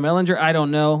to be Sam Ehlinger? I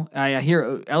don't know. I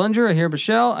hear Ehlinger. I hear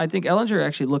Buechele. I think Ehlinger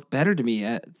actually looked better to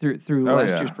me through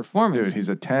last year's performance. Dude, he's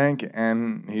a tank,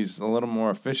 and he's a little more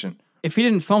efficient. If he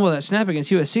didn't fumble that snap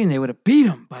against USC, they would have beat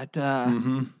him. But,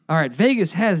 all right,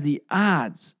 Vegas has the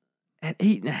odds at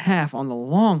 8.5 on the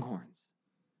Longhorns.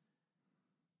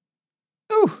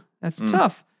 Ooh, that's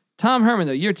tough. Tom Herman,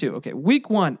 though, year two. Okay, week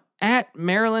one at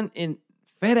Maryland in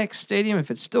FedEx Stadium, if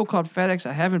it's still called FedEx.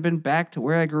 I haven't been back to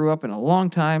where I grew up in a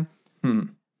long time.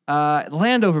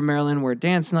 Landover, Maryland, where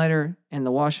Dan Snyder and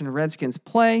the Washington Redskins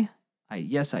play.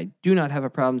 I do not have a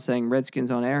problem saying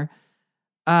Redskins on air.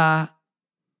 At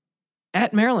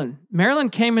Maryland.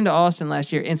 Maryland came into Austin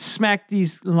last year and smacked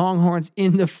these Longhorns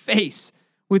in the face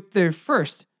with their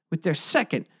first, with their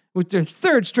second, with their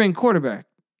third string quarterback.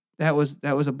 That was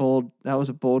a bold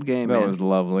game. That was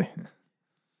lovely.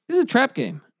 This is a trap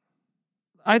game.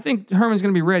 I think Herman's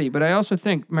going to be ready, but I also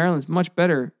think Maryland's much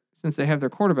better since they have their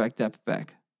quarterback depth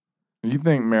back. You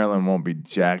think Maryland won't be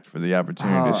jacked for the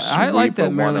opportunity to sweep I like that a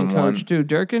Maryland 1-1? coach too,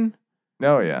 Durkin.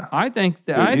 Oh yeah, I think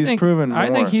that proven more. I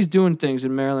think he's doing things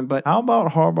in Maryland. But how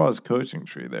about Harbaugh's coaching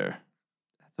tree there?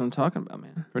 That's what I'm talking about,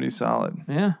 man. Pretty solid.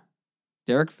 Yeah,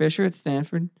 Derek Fisher at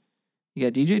Stanford. You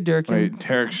got DJ Durkin. Wait,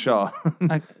 Derek Shaw.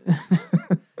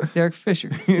 Derek Fisher.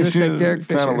 He looks like Derek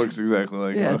Fisher. Kind of looks exactly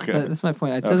like him. Okay. That's my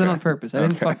point. I said that on purpose. I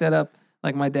didn't fuck that up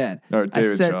like my dad. Or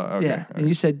David Shaw. Okay. Yeah, and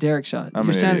you said Derek Shaw.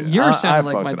 You're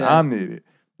sounding like my dad. I'm the idiot.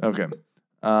 Okay.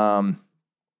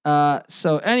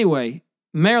 So anyway,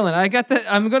 Maryland. I got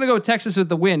that. I'm going to go Texas with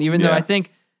the win, even though I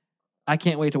think I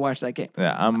can't wait to watch that game.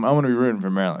 Yeah, I'm going to be rooting for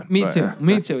Maryland. Me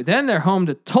too. Then they're home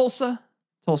to Tulsa.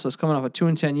 Tulsa's coming off a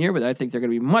 2-10 year, but I think they're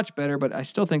going to be much better. But I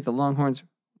still think the Longhorns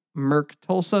murk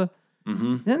Tulsa.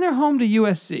 Then they're home to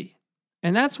USC.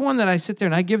 And that's one that I sit there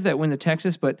and I give that win to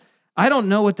Texas, but I don't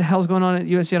know what the hell's going on at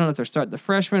USC. I don't know if they're starting the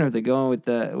freshman or if they're going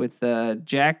with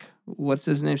Jack, what's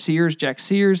his name? Jack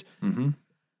Sears.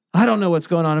 I don't know what's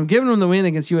going on. I'm giving them the win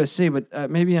against USC, but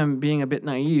maybe I'm being a bit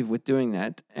naive with doing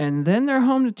that. And then they're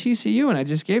home to TCU, and I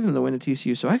just gave them the win to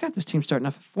TCU. So I got this team starting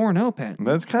off at 4-0, Pat.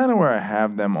 That's kind of where I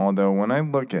have them, although when I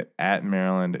look at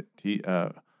Maryland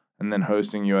and then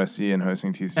hosting USC and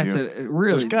hosting TCU, that's a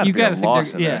really, there's got to be a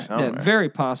loss in there somewhere. Yeah, very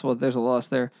possible that there's a loss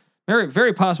there. Very,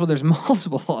 very possible there's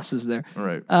multiple losses there.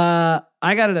 Right.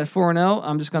 I got it at 4-0.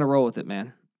 I'm just going to roll with it,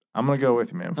 man. I'm going to go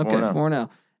with you, man. 4-0. Okay, 4-0.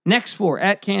 Next 4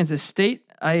 at Kansas State.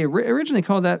 I originally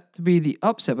called that to be the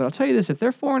upset, but I'll tell you this. If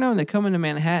they're 4-0 and they come into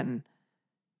Manhattan,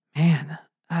 man,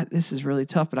 this is really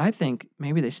tough, but I think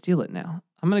maybe they steal it now.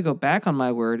 I'm going to go back on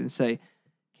my word and say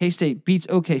K-State beats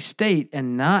OK State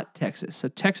and not Texas. So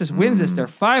Texas wins this. They're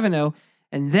 5-0,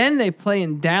 and then they play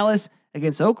in Dallas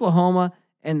against Oklahoma,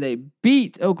 and they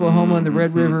beat Oklahoma in the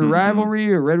Red River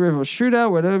rivalry or Red River shootout,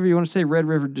 whatever you want to say, Red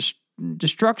River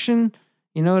destruction.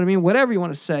 You know what I mean? Whatever you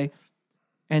want to say.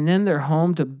 And then they're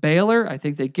home to Baylor. I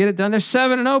think they get it done. They're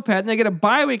 7-0, Pat, and they get a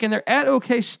bye week, and they're at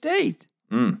OK State.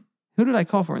 Who did I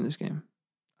call for in this game?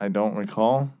 I don't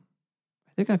recall.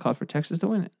 I think I called for Texas to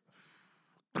win it.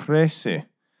 Crazy.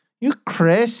 You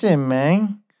crazy,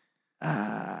 man.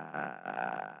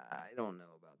 I don't know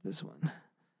about this one.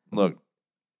 Look,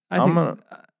 I'm gonna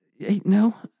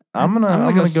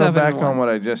go back on what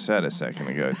I just said a second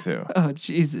ago, too. Oh,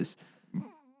 Jesus.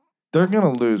 They're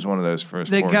going to lose one of those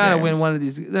first 4 games. They got to win one of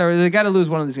these. They got to lose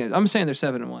one of these games. I'm saying they're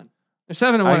 7-1. They're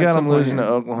 7-1. I got them losing to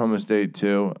Oklahoma State,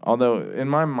 too. Although, in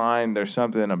my mind, there's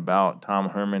something about Tom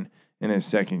Herman in his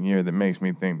second year that makes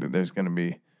me think that there's going to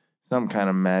be some kind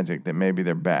of magic that maybe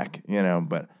they're back,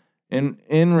 But in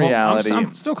reality...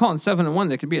 I'm still calling 7-1.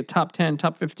 They could be a top 10,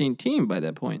 top 15 team by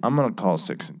that point. I'm going to call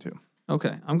 6-2.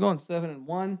 Okay. I'm going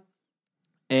 7-1.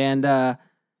 And the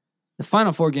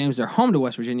final 4 games, they're home to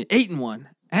West Virginia, 8-1.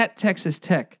 At Texas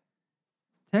Tech.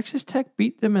 Texas Tech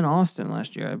beat them in Austin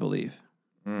last year, I believe.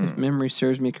 If memory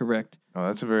serves me correct. Oh,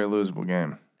 that's a very losable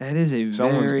game. That is a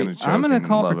Someone's very... I'm going to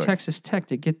call for Texas Tech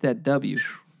to get that W.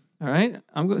 All right?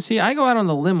 I go out on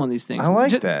the limb on these things. I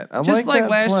like that. Just like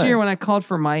last year when I called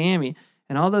for Miami,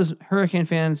 and all those Hurricane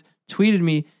fans tweeted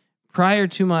me prior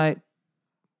to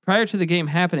the game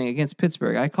happening against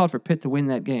Pittsburgh. I called for Pitt to win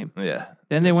that game. Yeah.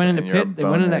 Then they went into Pitt. They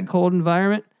went into that cold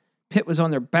environment. Pitt was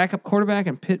on their backup quarterback,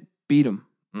 and Pitt beat them.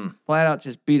 Flat out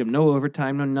just beat them. No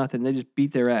overtime, no nothing. They just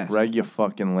beat their ass.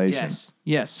 Regulation.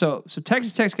 Yes. So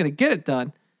Texas Tech's going to get it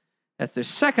done. That's their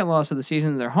second loss of the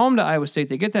season. They're home to Iowa State.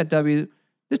 They get that W.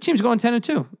 This team's going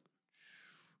 10-2.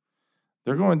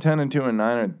 They're going 10-2 and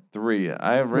 9-3.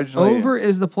 I originally over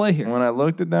is the play here. When I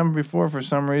looked at them before, for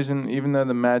some reason, even though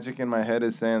the magic in my head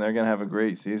is saying they're going to have a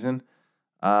great season,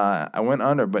 I went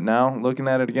under. But now looking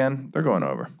at it again, they're going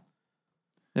over.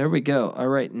 There we go. All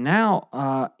right,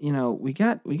 now we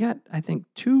got I think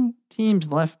 2 teams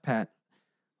left, Pat.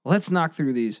 Let's knock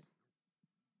through these.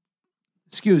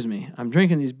 Excuse me, I'm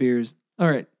drinking these beers. All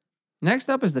right, next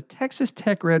up is the Texas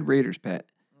Tech Red Raiders, Pat,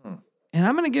 and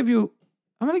I'm gonna give you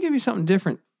something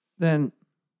different than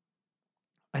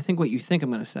I think what you think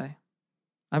I'm gonna say.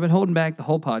 I've been holding back the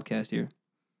whole podcast here.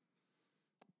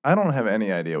 I don't have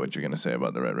any idea what you're going to say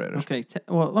about the Red Raiders. Okay,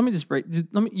 well, let me just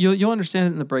you'll understand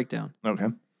it in the breakdown. Okay.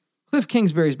 Cliff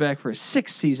Kingsbury's back for his 6th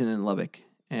season in Lubbock.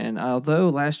 And although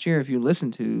last year, if you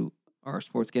listened to our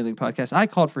sports gambling podcast, I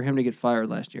called for him to get fired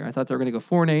last year. I thought they were going to go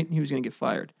 4-8 and he was going to get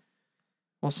fired.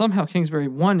 Well, somehow Kingsbury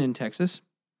won in Texas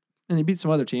and he beat some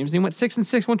other teams. And he went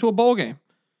 6-6, went to a bowl game.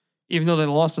 Even though they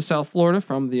lost to South Florida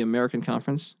from the American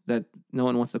Conference that no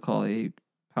one wants to call a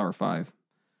Power 5.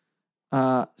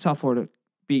 South Florida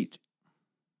beat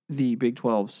the Big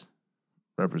 12's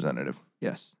representative.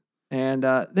 Yes. And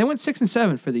they went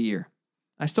 6-7 for the year.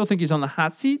 I still think he's on the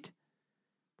hot seat,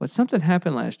 but something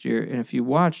happened last year. And if you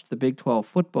watched the Big 12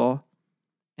 football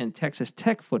and Texas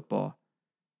Tech football,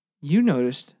 you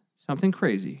noticed something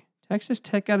crazy. Texas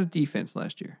Tech got a defense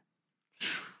last year.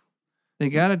 They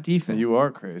got a defense. You are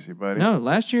crazy, buddy. No,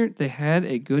 last year they had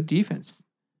a good defense.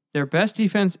 Their best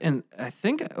defense, and I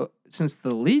think since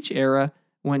the Leach era,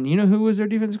 when you know who was their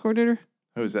defensive coordinator?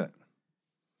 Who's that?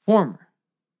 Former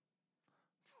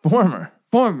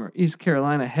East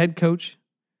Carolina head coach.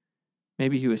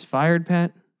 Maybe he was fired,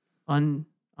 Pat,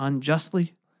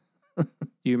 unjustly. Do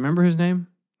you remember his name?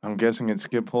 I'm guessing it's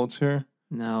Skip Holtz here.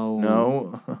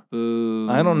 No. Boo.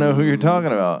 I don't know who you're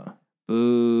talking about.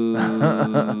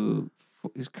 Boo.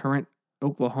 His current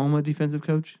Oklahoma defensive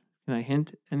coach. Can I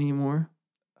hint anymore?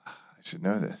 I should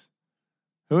know this.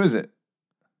 Who is it?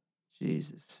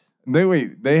 Jesus.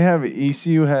 They have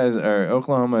ECU or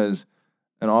Oklahoma has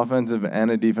an offensive and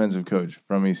a defensive coach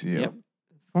from ECU. Yep.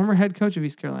 Former head coach of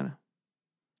East Carolina.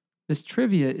 This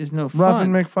trivia is no fun.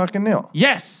 Ruffin McFucking-Neal.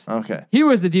 Yes. Okay. He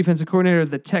was the defensive coordinator of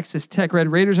the Texas Tech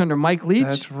Red Raiders under Mike Leach.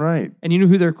 That's right. And you know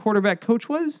who their quarterback coach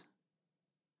was?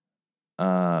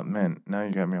 Man, now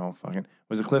you got me all fucking.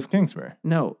 Was it Cliff Kingsbury?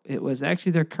 No, it was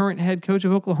actually their current head coach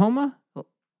of Oklahoma.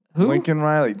 Who? Lincoln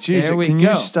Riley. Jeez, can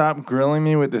you stop grilling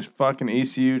me with this fucking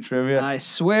ECU trivia? I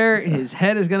swear his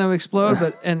head is going to explode,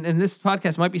 but and this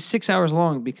podcast might be 6 hours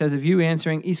long because of you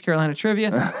answering East Carolina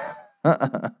trivia.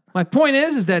 My point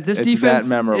is that this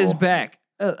defense is back.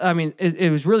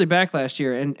 It was really back last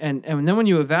year, and then when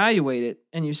you evaluate it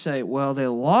and you say, well, they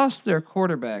lost their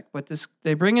quarterback, but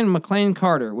they bring in McLean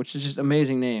Carter, which is just an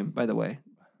amazing name, by the way.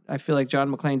 I feel like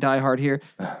John McClane diehard here.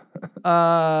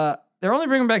 They're only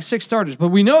bringing back 6 starters, but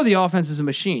we know the offense is a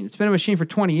machine. It's been a machine for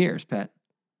 20 years, Pat.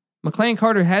 McLean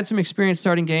Carter had some experience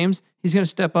starting games. He's going to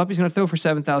step up. He's going to throw for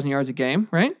 7,000 yards a game,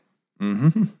 right?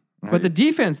 Mm-hmm. Right. But the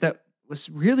defense that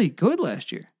was really good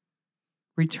last year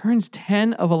returns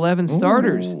 10 of 11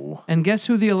 starters. Ooh. And guess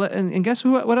who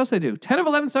what else they do? 10 of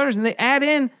 11 starters, and they add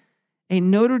in a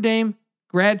Notre Dame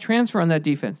grad transfer on that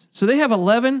defense. So they have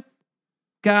 11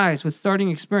 guys with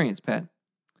starting experience, Pat.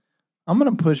 I'm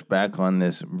going to push back on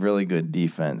this really good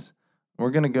defense. We're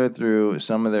going to go through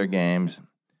some of their games,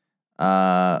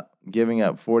 giving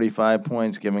up 45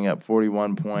 points, giving up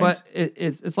 41 points. But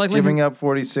it's like giving up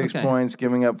 46 points,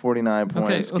 giving up 49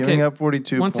 points, giving up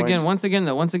 42 once points. Once again,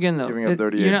 though, giving up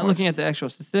 38 you're not points. looking at the actual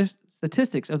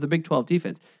statistics of the Big 12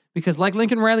 defense. Because like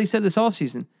Lincoln Riley said this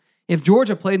offseason, if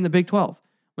Georgia played in the Big 12,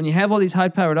 when you have all these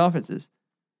high-powered offenses,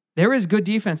 there is good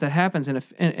defense that happens in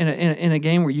a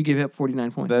game where you give up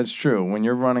 49 points. That's true. When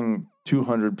you're running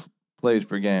 200 plays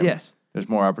per game, yes, there's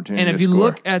more opportunity. And if you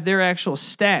look at their actual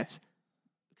stats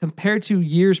compared to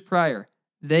years prior,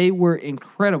 they were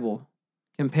incredible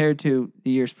compared to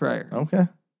the years prior. Okay,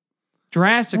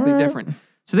 drastically different.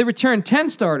 So they returned 10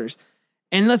 starters,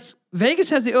 and Vegas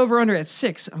has the over/under at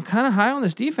 6. I'm kind of high on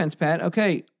this defense, Pat.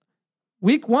 Okay,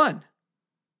 week 1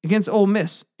 against Ole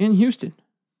Miss in Houston,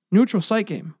 neutral site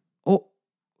game.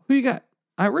 Who you got?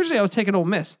 Originally I was taking Ole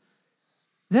Miss.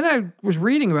 Then I was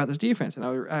reading about this defense, and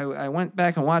I went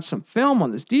back and watched some film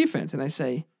on this defense, and I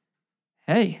say,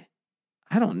 hey,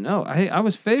 I don't know. I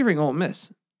was favoring Ole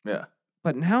Miss. Yeah.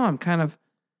 But now I'm kind of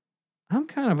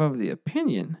the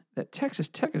opinion that Texas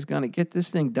Tech is going to get this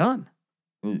thing done.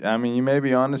 I mean, you may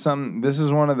be onto something. This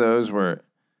is one of those where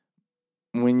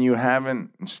when you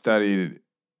haven't studied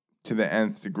to the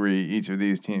nth degree each of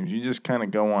these teams, you just kind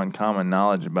of go on common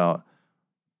knowledge about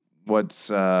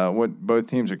what both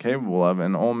teams are capable of,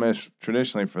 and Ole Miss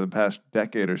traditionally for the past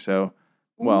decade or so.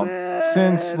 Well,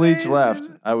 since Leach left,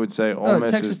 I would say Ole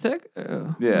Miss Texas Tech?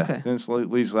 Since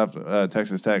Leach left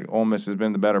Texas Tech, Ole Miss has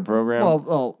been the better program.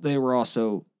 Well, they were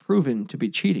also proven to be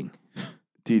cheating.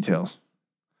 Details.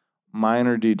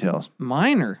 Minor details.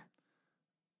 Minor?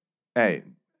 Hey,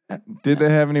 did they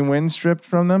have any wins stripped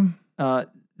from them?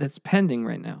 That's pending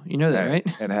right now. You know that, right?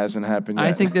 It hasn't happened yet.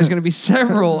 I think there's going to be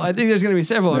several.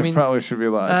 There probably should be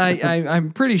lots.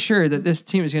 I'm pretty sure that this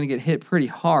team is going to get hit pretty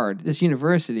hard. This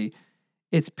university,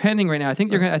 it's pending right now. I think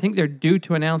they're due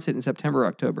to announce it in September,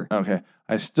 October. Okay,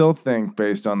 I still think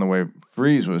based on the way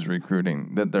Freeze was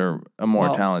recruiting that they're a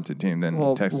more talented team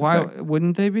than Texas Tech. Why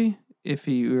wouldn't they be if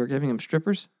you were giving them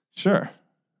strippers? Sure.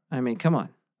 I mean, come on.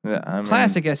 Yeah,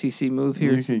 classic SEC move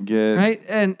here. You could get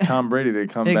and Tom Brady to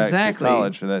come back to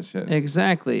college for that shit.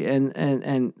 Exactly.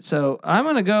 And so I'm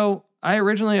gonna go. I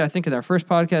think in our first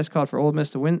podcast called for Ole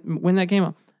Miss to win that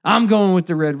game. I'm going with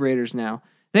the Red Raiders now.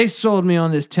 They sold me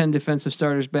on this 10 defensive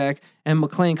starters back and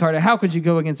McLean Carter. How could you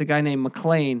go against a guy named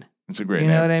McLean? It's a great name.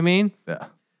 You know what I mean? Yeah.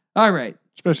 All right.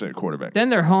 Especially a quarterback. Then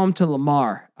they're home to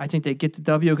Lamar. I think they get the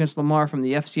W against Lamar from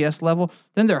the FCS level.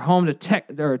 Then they're home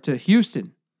to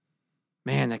Houston.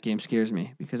 Man, that game scares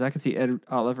me because I could see Ed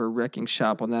Oliver wrecking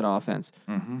shop on that offense.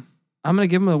 Mm-hmm. I'm going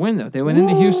to give them the win, though. They went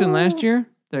into Houston last year.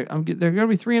 They're going to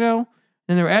be 3-0.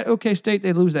 And they're at OK State.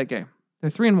 They lose that game.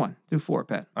 They're 3-1 through 4,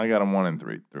 Pat. I got them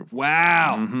 1-3 through 4.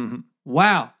 Wow. Mm-hmm.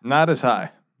 Wow. Not as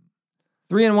high.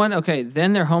 3-1. Okay,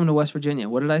 then they're home to West Virginia.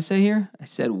 What did I say here? I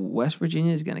said West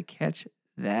Virginia is going to catch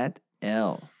that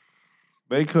L.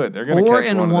 They could. They're going to catch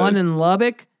 4-1 in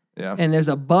Lubbock. Yeah. And there's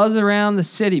a buzz around the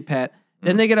city, Pat.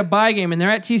 Then they get a bye game, and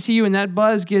they're at TCU, and that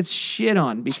buzz gets shit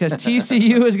on because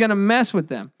TCU is going to mess with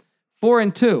them.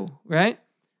 4-2, right?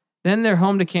 Then they're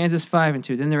home to Kansas,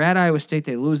 5-2. Then they're at Iowa State.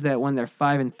 They lose that one. They're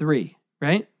 5-3,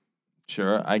 right?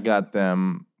 Sure. I got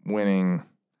them winning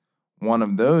one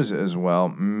of those as well.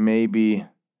 Maybe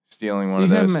stealing one of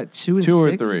those. You have them at 2 and 2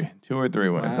 6? or 3. 2 or 3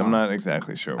 wins. Wow. I'm not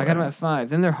exactly sure. I got them at 5.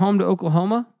 Then they're home to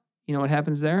Oklahoma. You know what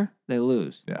happens there? They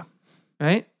lose. Yeah.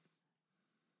 Right?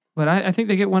 But I think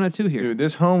they get 1 of 2 here. Dude,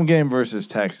 this home game versus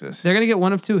Texas. They're going to get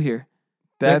 1 of 2 here.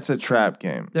 That's a trap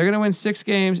game. They're going to win 6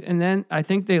 games, and then I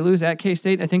think they lose at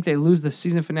K-State. I think they lose the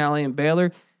season finale in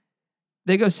Baylor.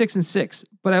 They go 6-6.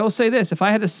 But I will say this. If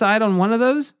I had to side on one of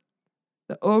those,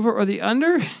 the over or the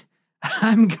under,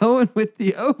 I'm going with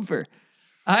the over.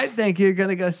 I think you're going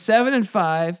to go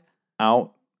 7-5.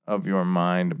 Out of your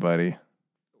mind, buddy.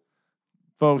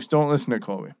 Folks, don't listen to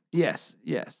Colby. Yes.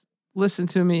 Listen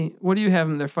to me. What do you have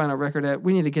in their final record at?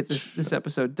 We need to get this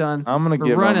episode done. I'm going to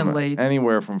give them late.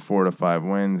 Anywhere from 4 to 5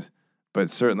 wins, but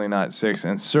certainly not 6,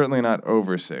 and certainly not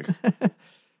over 6.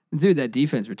 Dude, that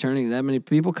defense returning that many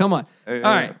people. Come on. All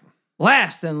right.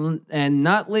 Last and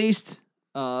not least,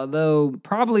 though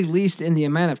probably least in the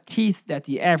amount of teeth that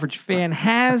the average fan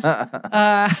has.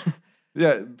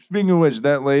 Yeah. Speaking of which,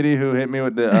 that lady who hit me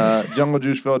with the Jungle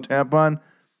Juice filled tampon,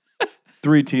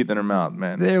 3 teeth in her mouth,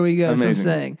 man. There we go. That's what I'm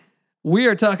saying. We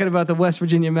are talking about the West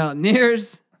Virginia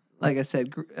Mountaineers. Like I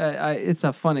said, it's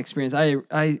a fun experience.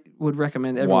 I would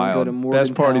recommend everyone go to Morgantown.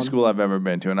 Best party school I've ever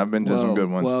been to, and I've been to some good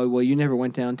ones. Well, you never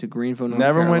went down to Greenville, North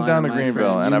Carolina. Never went down to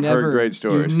Greenville, and I've heard great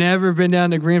stories. You've never been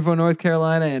down to Greenville, North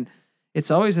Carolina, and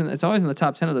it's always in the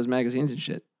top 10 of those magazines and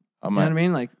shit. You know what I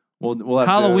mean? Like we'll have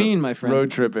Halloween, to my friend. Road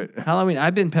trip it. Halloween.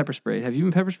 I've been pepper sprayed. Have you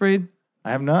been pepper sprayed?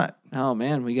 I have not. Oh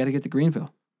man, we got to get to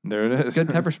Greenville. There it is. Good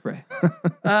pepper spray.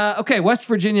 Okay, West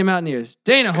Virginia Mountaineers.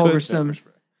 Dana Holgorsen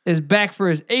is back for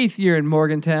his 8th year in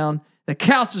Morgantown. The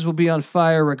couches will be on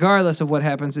fire regardless of what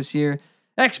happens this year.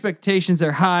 Expectations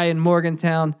are high in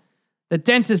Morgantown. The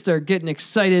dentists are getting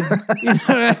excited. You know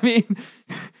what I mean?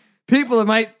 People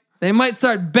might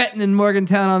start betting in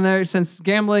Morgantown on there since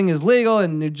gambling is legal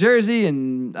in New Jersey,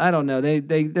 and I don't know.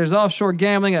 There's offshore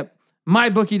gambling at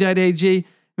mybookie.ag.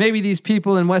 Maybe these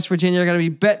people in West Virginia are going to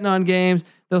be betting on games.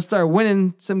 They'll start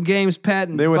winning some games, Pat.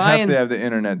 And they would have to have the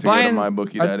internet to go to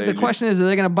mybookie.ag. The question is, are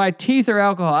they going to buy teeth or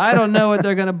alcohol? I don't know what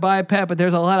they're going to buy, Pat, but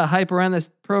there's a lot of hype around this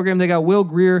program. They got Will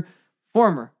Grier,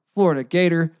 former Florida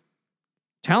Gator,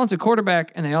 talented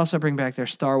quarterback, and they also bring back their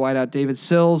star wideout, David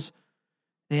Sills.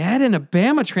 They add in a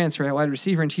Bama transfer at wide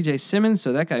receiver in TJ Simmons,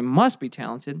 so that guy must be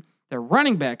talented. Their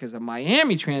running back is a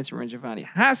Miami transfer in Giovanni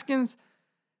Haskins.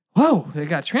 Whoa, they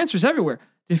got transfers everywhere.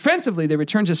 Defensively, they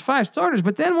returned just 5 starters,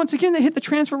 but then once again, they hit the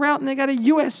transfer route and they got a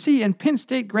USC and Penn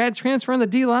State grad transfer on the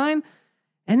D-line.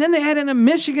 And then they had in a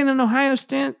Michigan and Ohio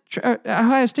State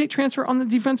transfer on the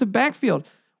defensive backfield.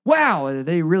 Wow, are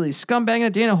they really scumbagging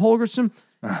it? Dana Holgorsen,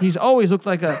 he's always looked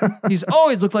like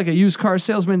a used car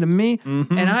salesman to me.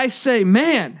 Mm-hmm. And I say,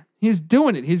 man, He's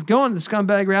doing it. He's going the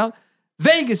scumbag route.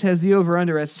 Vegas has the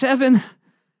over-under at 7.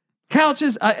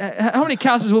 Couches. How many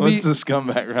couches will What's the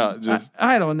scumbag route? Just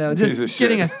I don't know. Just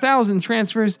getting 1,000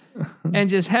 transfers and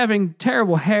just having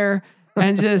terrible hair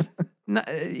and just,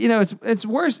 it's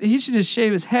worse. He should just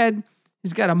shave his head.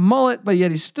 He's got a mullet, but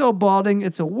yet he's still balding.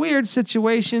 It's a weird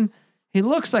situation. He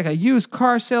looks like a used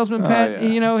car salesman, Pat.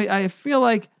 Yeah.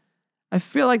 I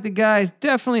feel like the guy's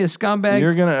definitely a scumbag.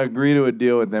 You're gonna agree to a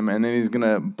deal with him, and then he's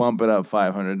gonna bump it up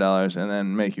 $500, and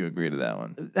then make you agree to that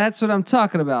one. That's what I'm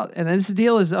talking about. And this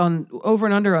deal is on over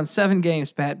and under on 7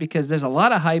 games, Pat, because there's a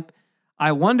lot of hype.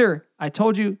 I wonder. I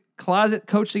told you, closet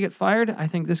coach to get fired. I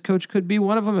think this coach could be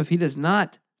one of them if he does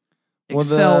not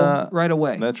excel right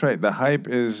away. That's right. The hype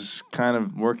is kind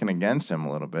of working against him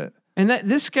a little bit. And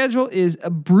this schedule is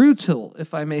brutal,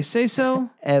 if I may say so.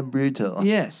 Brutal.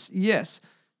 Yes.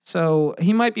 So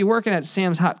he might be working at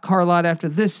Sam's Hot Car Lot after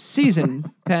this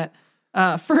season, Pat.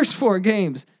 First 4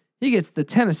 games, he gets the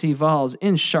Tennessee Vols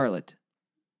in Charlotte.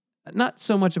 Not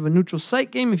so much of a neutral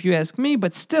site game, if you ask me,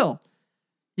 but still,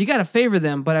 you got to favor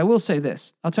them. But I will say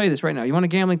this. I'll tell you this right now. You want a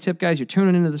gambling tip, guys? You're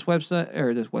tuning into this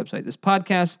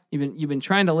podcast. You've been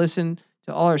trying to listen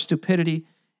to all our stupidity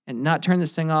and not turn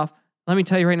this thing off. Let me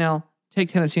tell you right now, take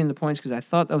Tennessee in the points because I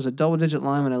thought that was a double-digit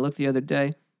line when I looked the other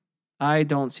day. I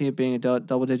don't see it being a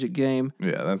double-digit game.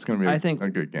 Yeah, that's going to be a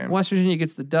good game. West Virginia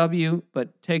gets the W,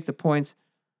 but take the points.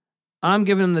 I'm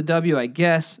giving them the W, I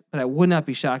guess, but I would not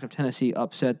be shocked if Tennessee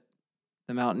upset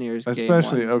the Mountaineers.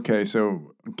 Especially, okay,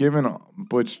 so given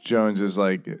Butch Jones's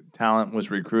talent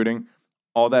was recruiting,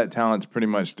 all that talent's pretty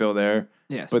much still there.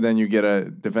 Yes. But then you get a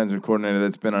defensive coordinator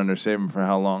that's been under Saban for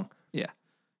how long?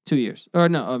 2 years. Or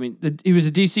no, I mean, he was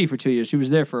a DC for 2 years. He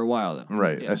was there for a while, though.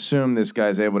 Right. Yeah. Assume this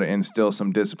guy's able to instill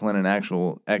some discipline and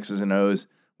actual X's and O's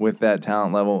with that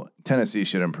talent level. Tennessee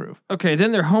should improve. Okay,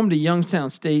 then they're home to Youngstown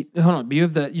State. Hold on, you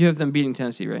have them beating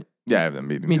Tennessee, right? Yeah, I have them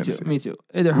beating Tennessee. Me too.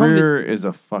 Greer is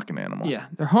a fucking animal. Yeah,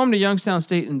 they're home to Youngstown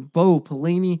State, and Bo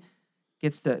Pelini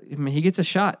he gets a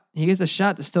shot. He gets a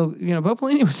shot to still, Bo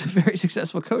Pelini was a very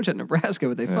successful coach at Nebraska,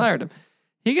 but they fired him.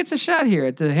 He gets a shot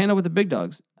here to handle with the big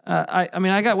dogs.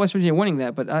 I got West Virginia winning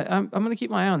that, but I'm going to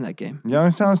keep my eye on that game.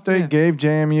 Youngstown State gave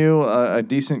JMU a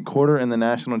decent quarter in the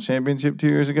national championship 2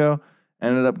 years ago.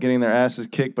 Ended up getting their asses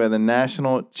kicked by the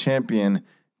national champion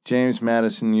James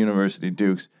Madison University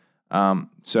Dukes. That's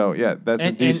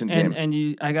a decent game.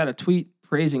 And I got a tweet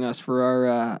praising us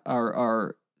for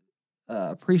our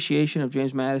appreciation of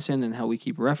James Madison and how we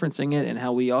keep referencing it, and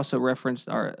how we also referenced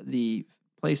the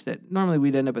place that normally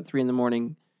we'd end up at 3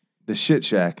 a.m. The Shit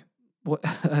Shack. What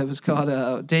it was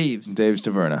called? Dave's. Dave's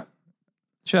Taverna.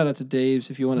 Shout out to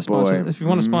Dave's if you want to sponsor. If you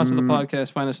want to sponsor the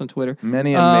podcast, find us on Twitter.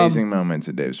 Many amazing moments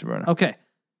at Dave's Taverna. Okay,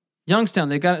 Youngstown.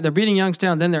 They're beating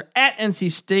Youngstown. Then they're at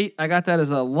NC State. I got that as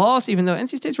a loss, even though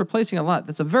NC State's replacing a lot.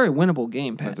 That's a very winnable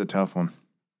game, Pat. That's a tough one.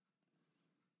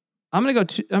 I'm gonna go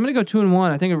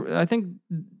 2-1. I think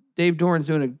Dave Doran's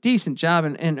doing a decent job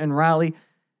in Raleigh.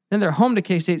 Then they're home to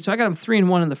K-State, so I got them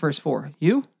 3-1 in the first 4.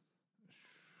 You?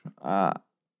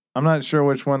 I'm not sure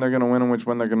which one they're going to win and which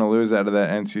one they're going to lose out of that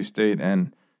NC State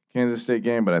and Kansas State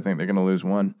game, but I think they're going to lose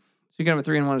one. So you got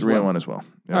them at 3-1 as 3-1 as well.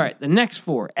 Yep. All right, the next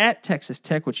 4 at Texas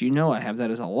Tech, which I have that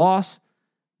as a loss.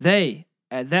 They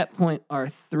at that point are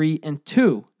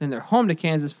 3-2. Then they're home to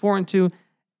Kansas, 4-2.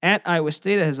 At Iowa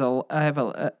State as a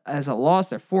loss,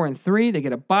 they're 4-3. They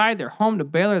get a bye. They're home to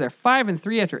Baylor. They're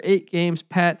 5-3 after 8 games.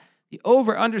 Pat, the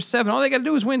over under 7. All they got to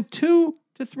do is win 2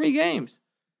 to 3 games.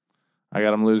 I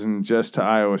got them losing just to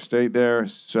Iowa State there,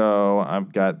 so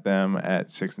I've got them at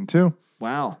 6-2.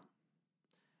 Wow.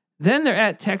 Then they're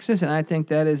at Texas, and I think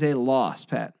that is a loss,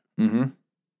 Pat. Mm-hmm.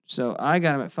 So I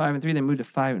got them at 5-3. They moved to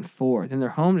 5-4. Then they're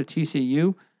home to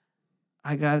TCU.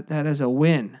 I got that as a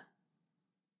win.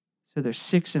 So they're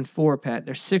 6-4, Pat.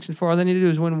 They're 6-4. All they need to do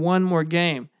is win one more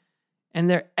game, and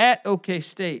they're at OK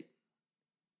State.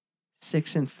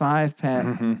 6-5, Pat.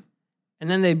 Mm-hmm. And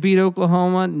then they beat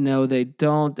Oklahoma. No, they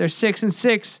don't. They're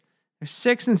 6-6. They're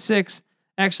 6-6.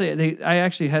 Actually, I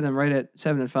actually had them right at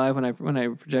 7-5 when I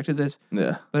projected this.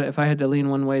 Yeah. But if I had to lean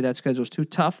one way, that schedule's too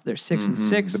tough. They're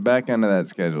 6-6. The back end of that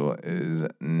schedule is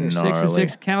gnarly. They're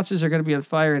 6-6. Couches are going to be on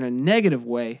fire in a negative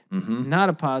way, not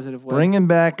a positive way. Bringing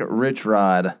back Rich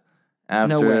Rod.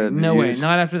 No way.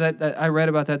 Not after that. I read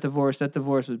about that divorce. That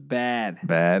divorce was bad.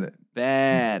 Bad.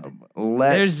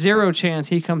 There's zero chance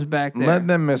he comes back there. Let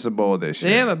them miss a bowl this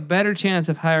year. They have a better chance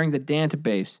of hiring the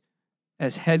database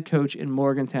as head coach in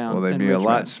Morgantown. Well, they'd be a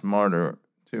lot smarter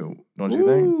too, don't you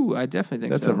think? I definitely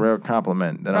think that's so. a rare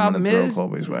compliment that I'm going to throw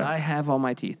Colby's way. I have all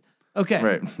my teeth. Okay.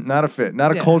 Right. Not a fit.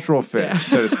 Not a cultural fit,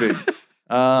 so to speak.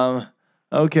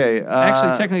 Okay.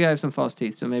 Actually, technically, I have some false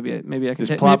teeth, so maybe I can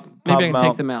just take pop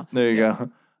take them out. There you go.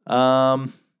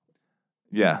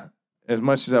 Yeah. As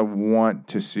much as I want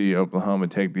to see Oklahoma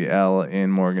take the L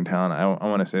in Morgantown, I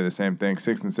want to say the same thing.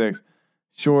 6-6,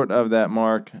 short of that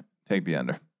mark. Take the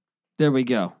under. There we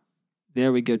go.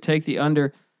 Take the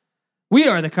under. We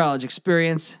are the College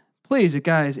Experience. Please,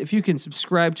 guys, if you can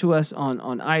subscribe to us on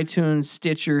iTunes,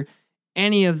 Stitcher,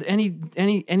 any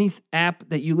app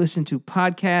that you listen to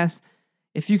podcasts.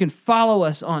 If you can follow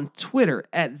us on Twitter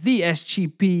at the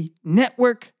SGP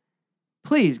Network.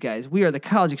 Please, guys, we are the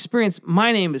College Experience.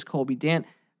 My name is Colby Dant.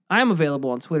 I'm available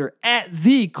on Twitter at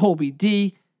the Colby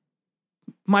D.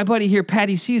 My buddy here,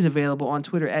 Patty C, is available on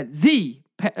Twitter at just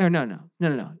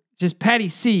Patty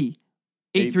C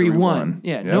 831.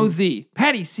 Yeah, yep. No the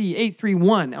Patty C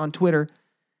 831 on Twitter.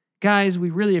 Guys, we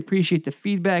really appreciate the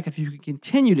feedback. If you can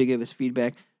continue to give us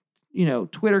feedback,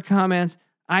 Twitter comments,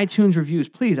 iTunes reviews.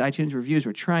 Please, iTunes reviews.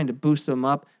 We're trying to boost them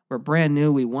up. We're brand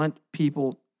new. We want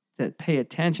people that pay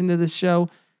attention to this show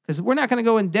because we're not going to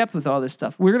go in depth with all this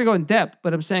stuff. We're going to go in depth,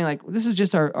 but I'm saying this is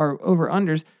just our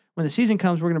over-unders. When the season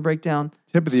comes, we're going to break down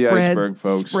tip of the iceberg,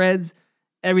 folks. Spreads,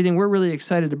 everything. We're really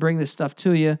excited to bring this stuff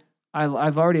to you. I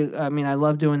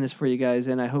love doing this for you guys,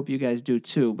 and I hope you guys do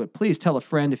too. But please tell a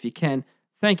friend if you can.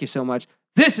 Thank you so much.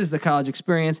 This is the College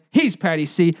Experience. He's Patty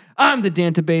C. I'm the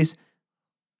Dantabase.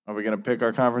 Are we going to pick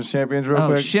our conference champions real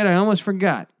quick? Oh, shit, I almost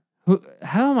forgot.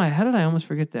 How did I almost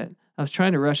forget that? I was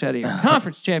trying to rush out of here.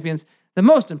 Conference champions, the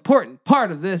most important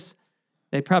part of this.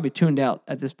 They probably tuned out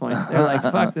at this point. They're like,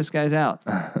 fuck, this guy's out.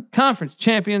 Conference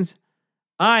champions,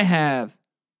 I have.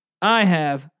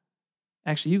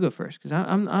 Actually, you go first because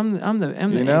I'm the.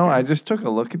 anchor. I just took a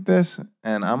look at this,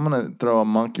 and I'm gonna throw a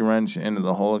monkey wrench into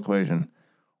the whole equation.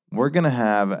 We're gonna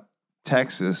have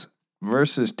Texas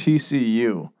versus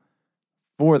TCU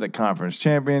for the conference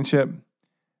championship,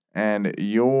 and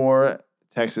your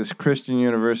Texas Christian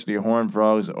University Horned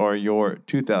Frogs are your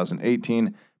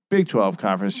 2018 Big 12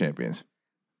 Conference champions.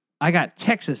 I got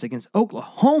Texas against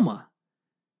Oklahoma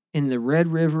in the Red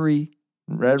River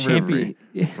shootout.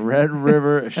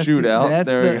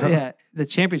 There we go. Yeah, the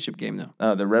championship game, though.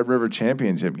 Oh, the Red River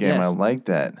championship game. Yes. I like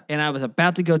that. And I was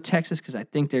about to go Texas because I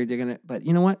think they're going to, but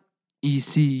you know what?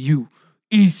 ECU.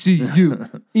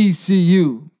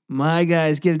 My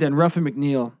guys get it done. Ruffin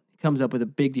McNeil comes up with a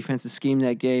big defensive scheme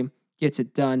that game, gets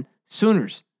it done.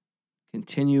 Sooners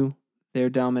continue their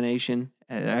domination.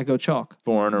 I go chalk.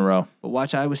 4 in a row. But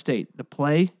watch Iowa State. The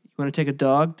play, you want to take a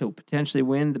dog to potentially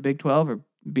win the Big 12 or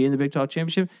be in the Big 12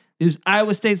 championship? These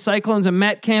Iowa State Cyclones and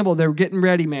Matt Campbell, they're getting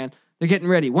ready, man. They're getting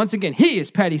ready. Once again, he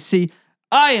is Patty C.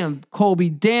 I am Colby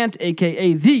Dant,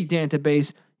 a.k.a. The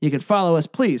Dantabase. You can follow us.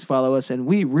 Please follow us. And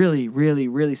we really, really,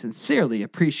 really sincerely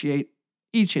appreciate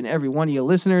each and every one of you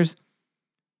listeners.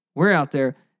 We're out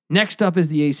there. Next up is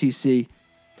the ACC.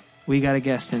 We got a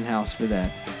guest in-house for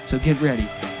that. So get ready.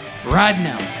 Riding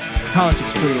out. College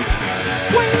Experience.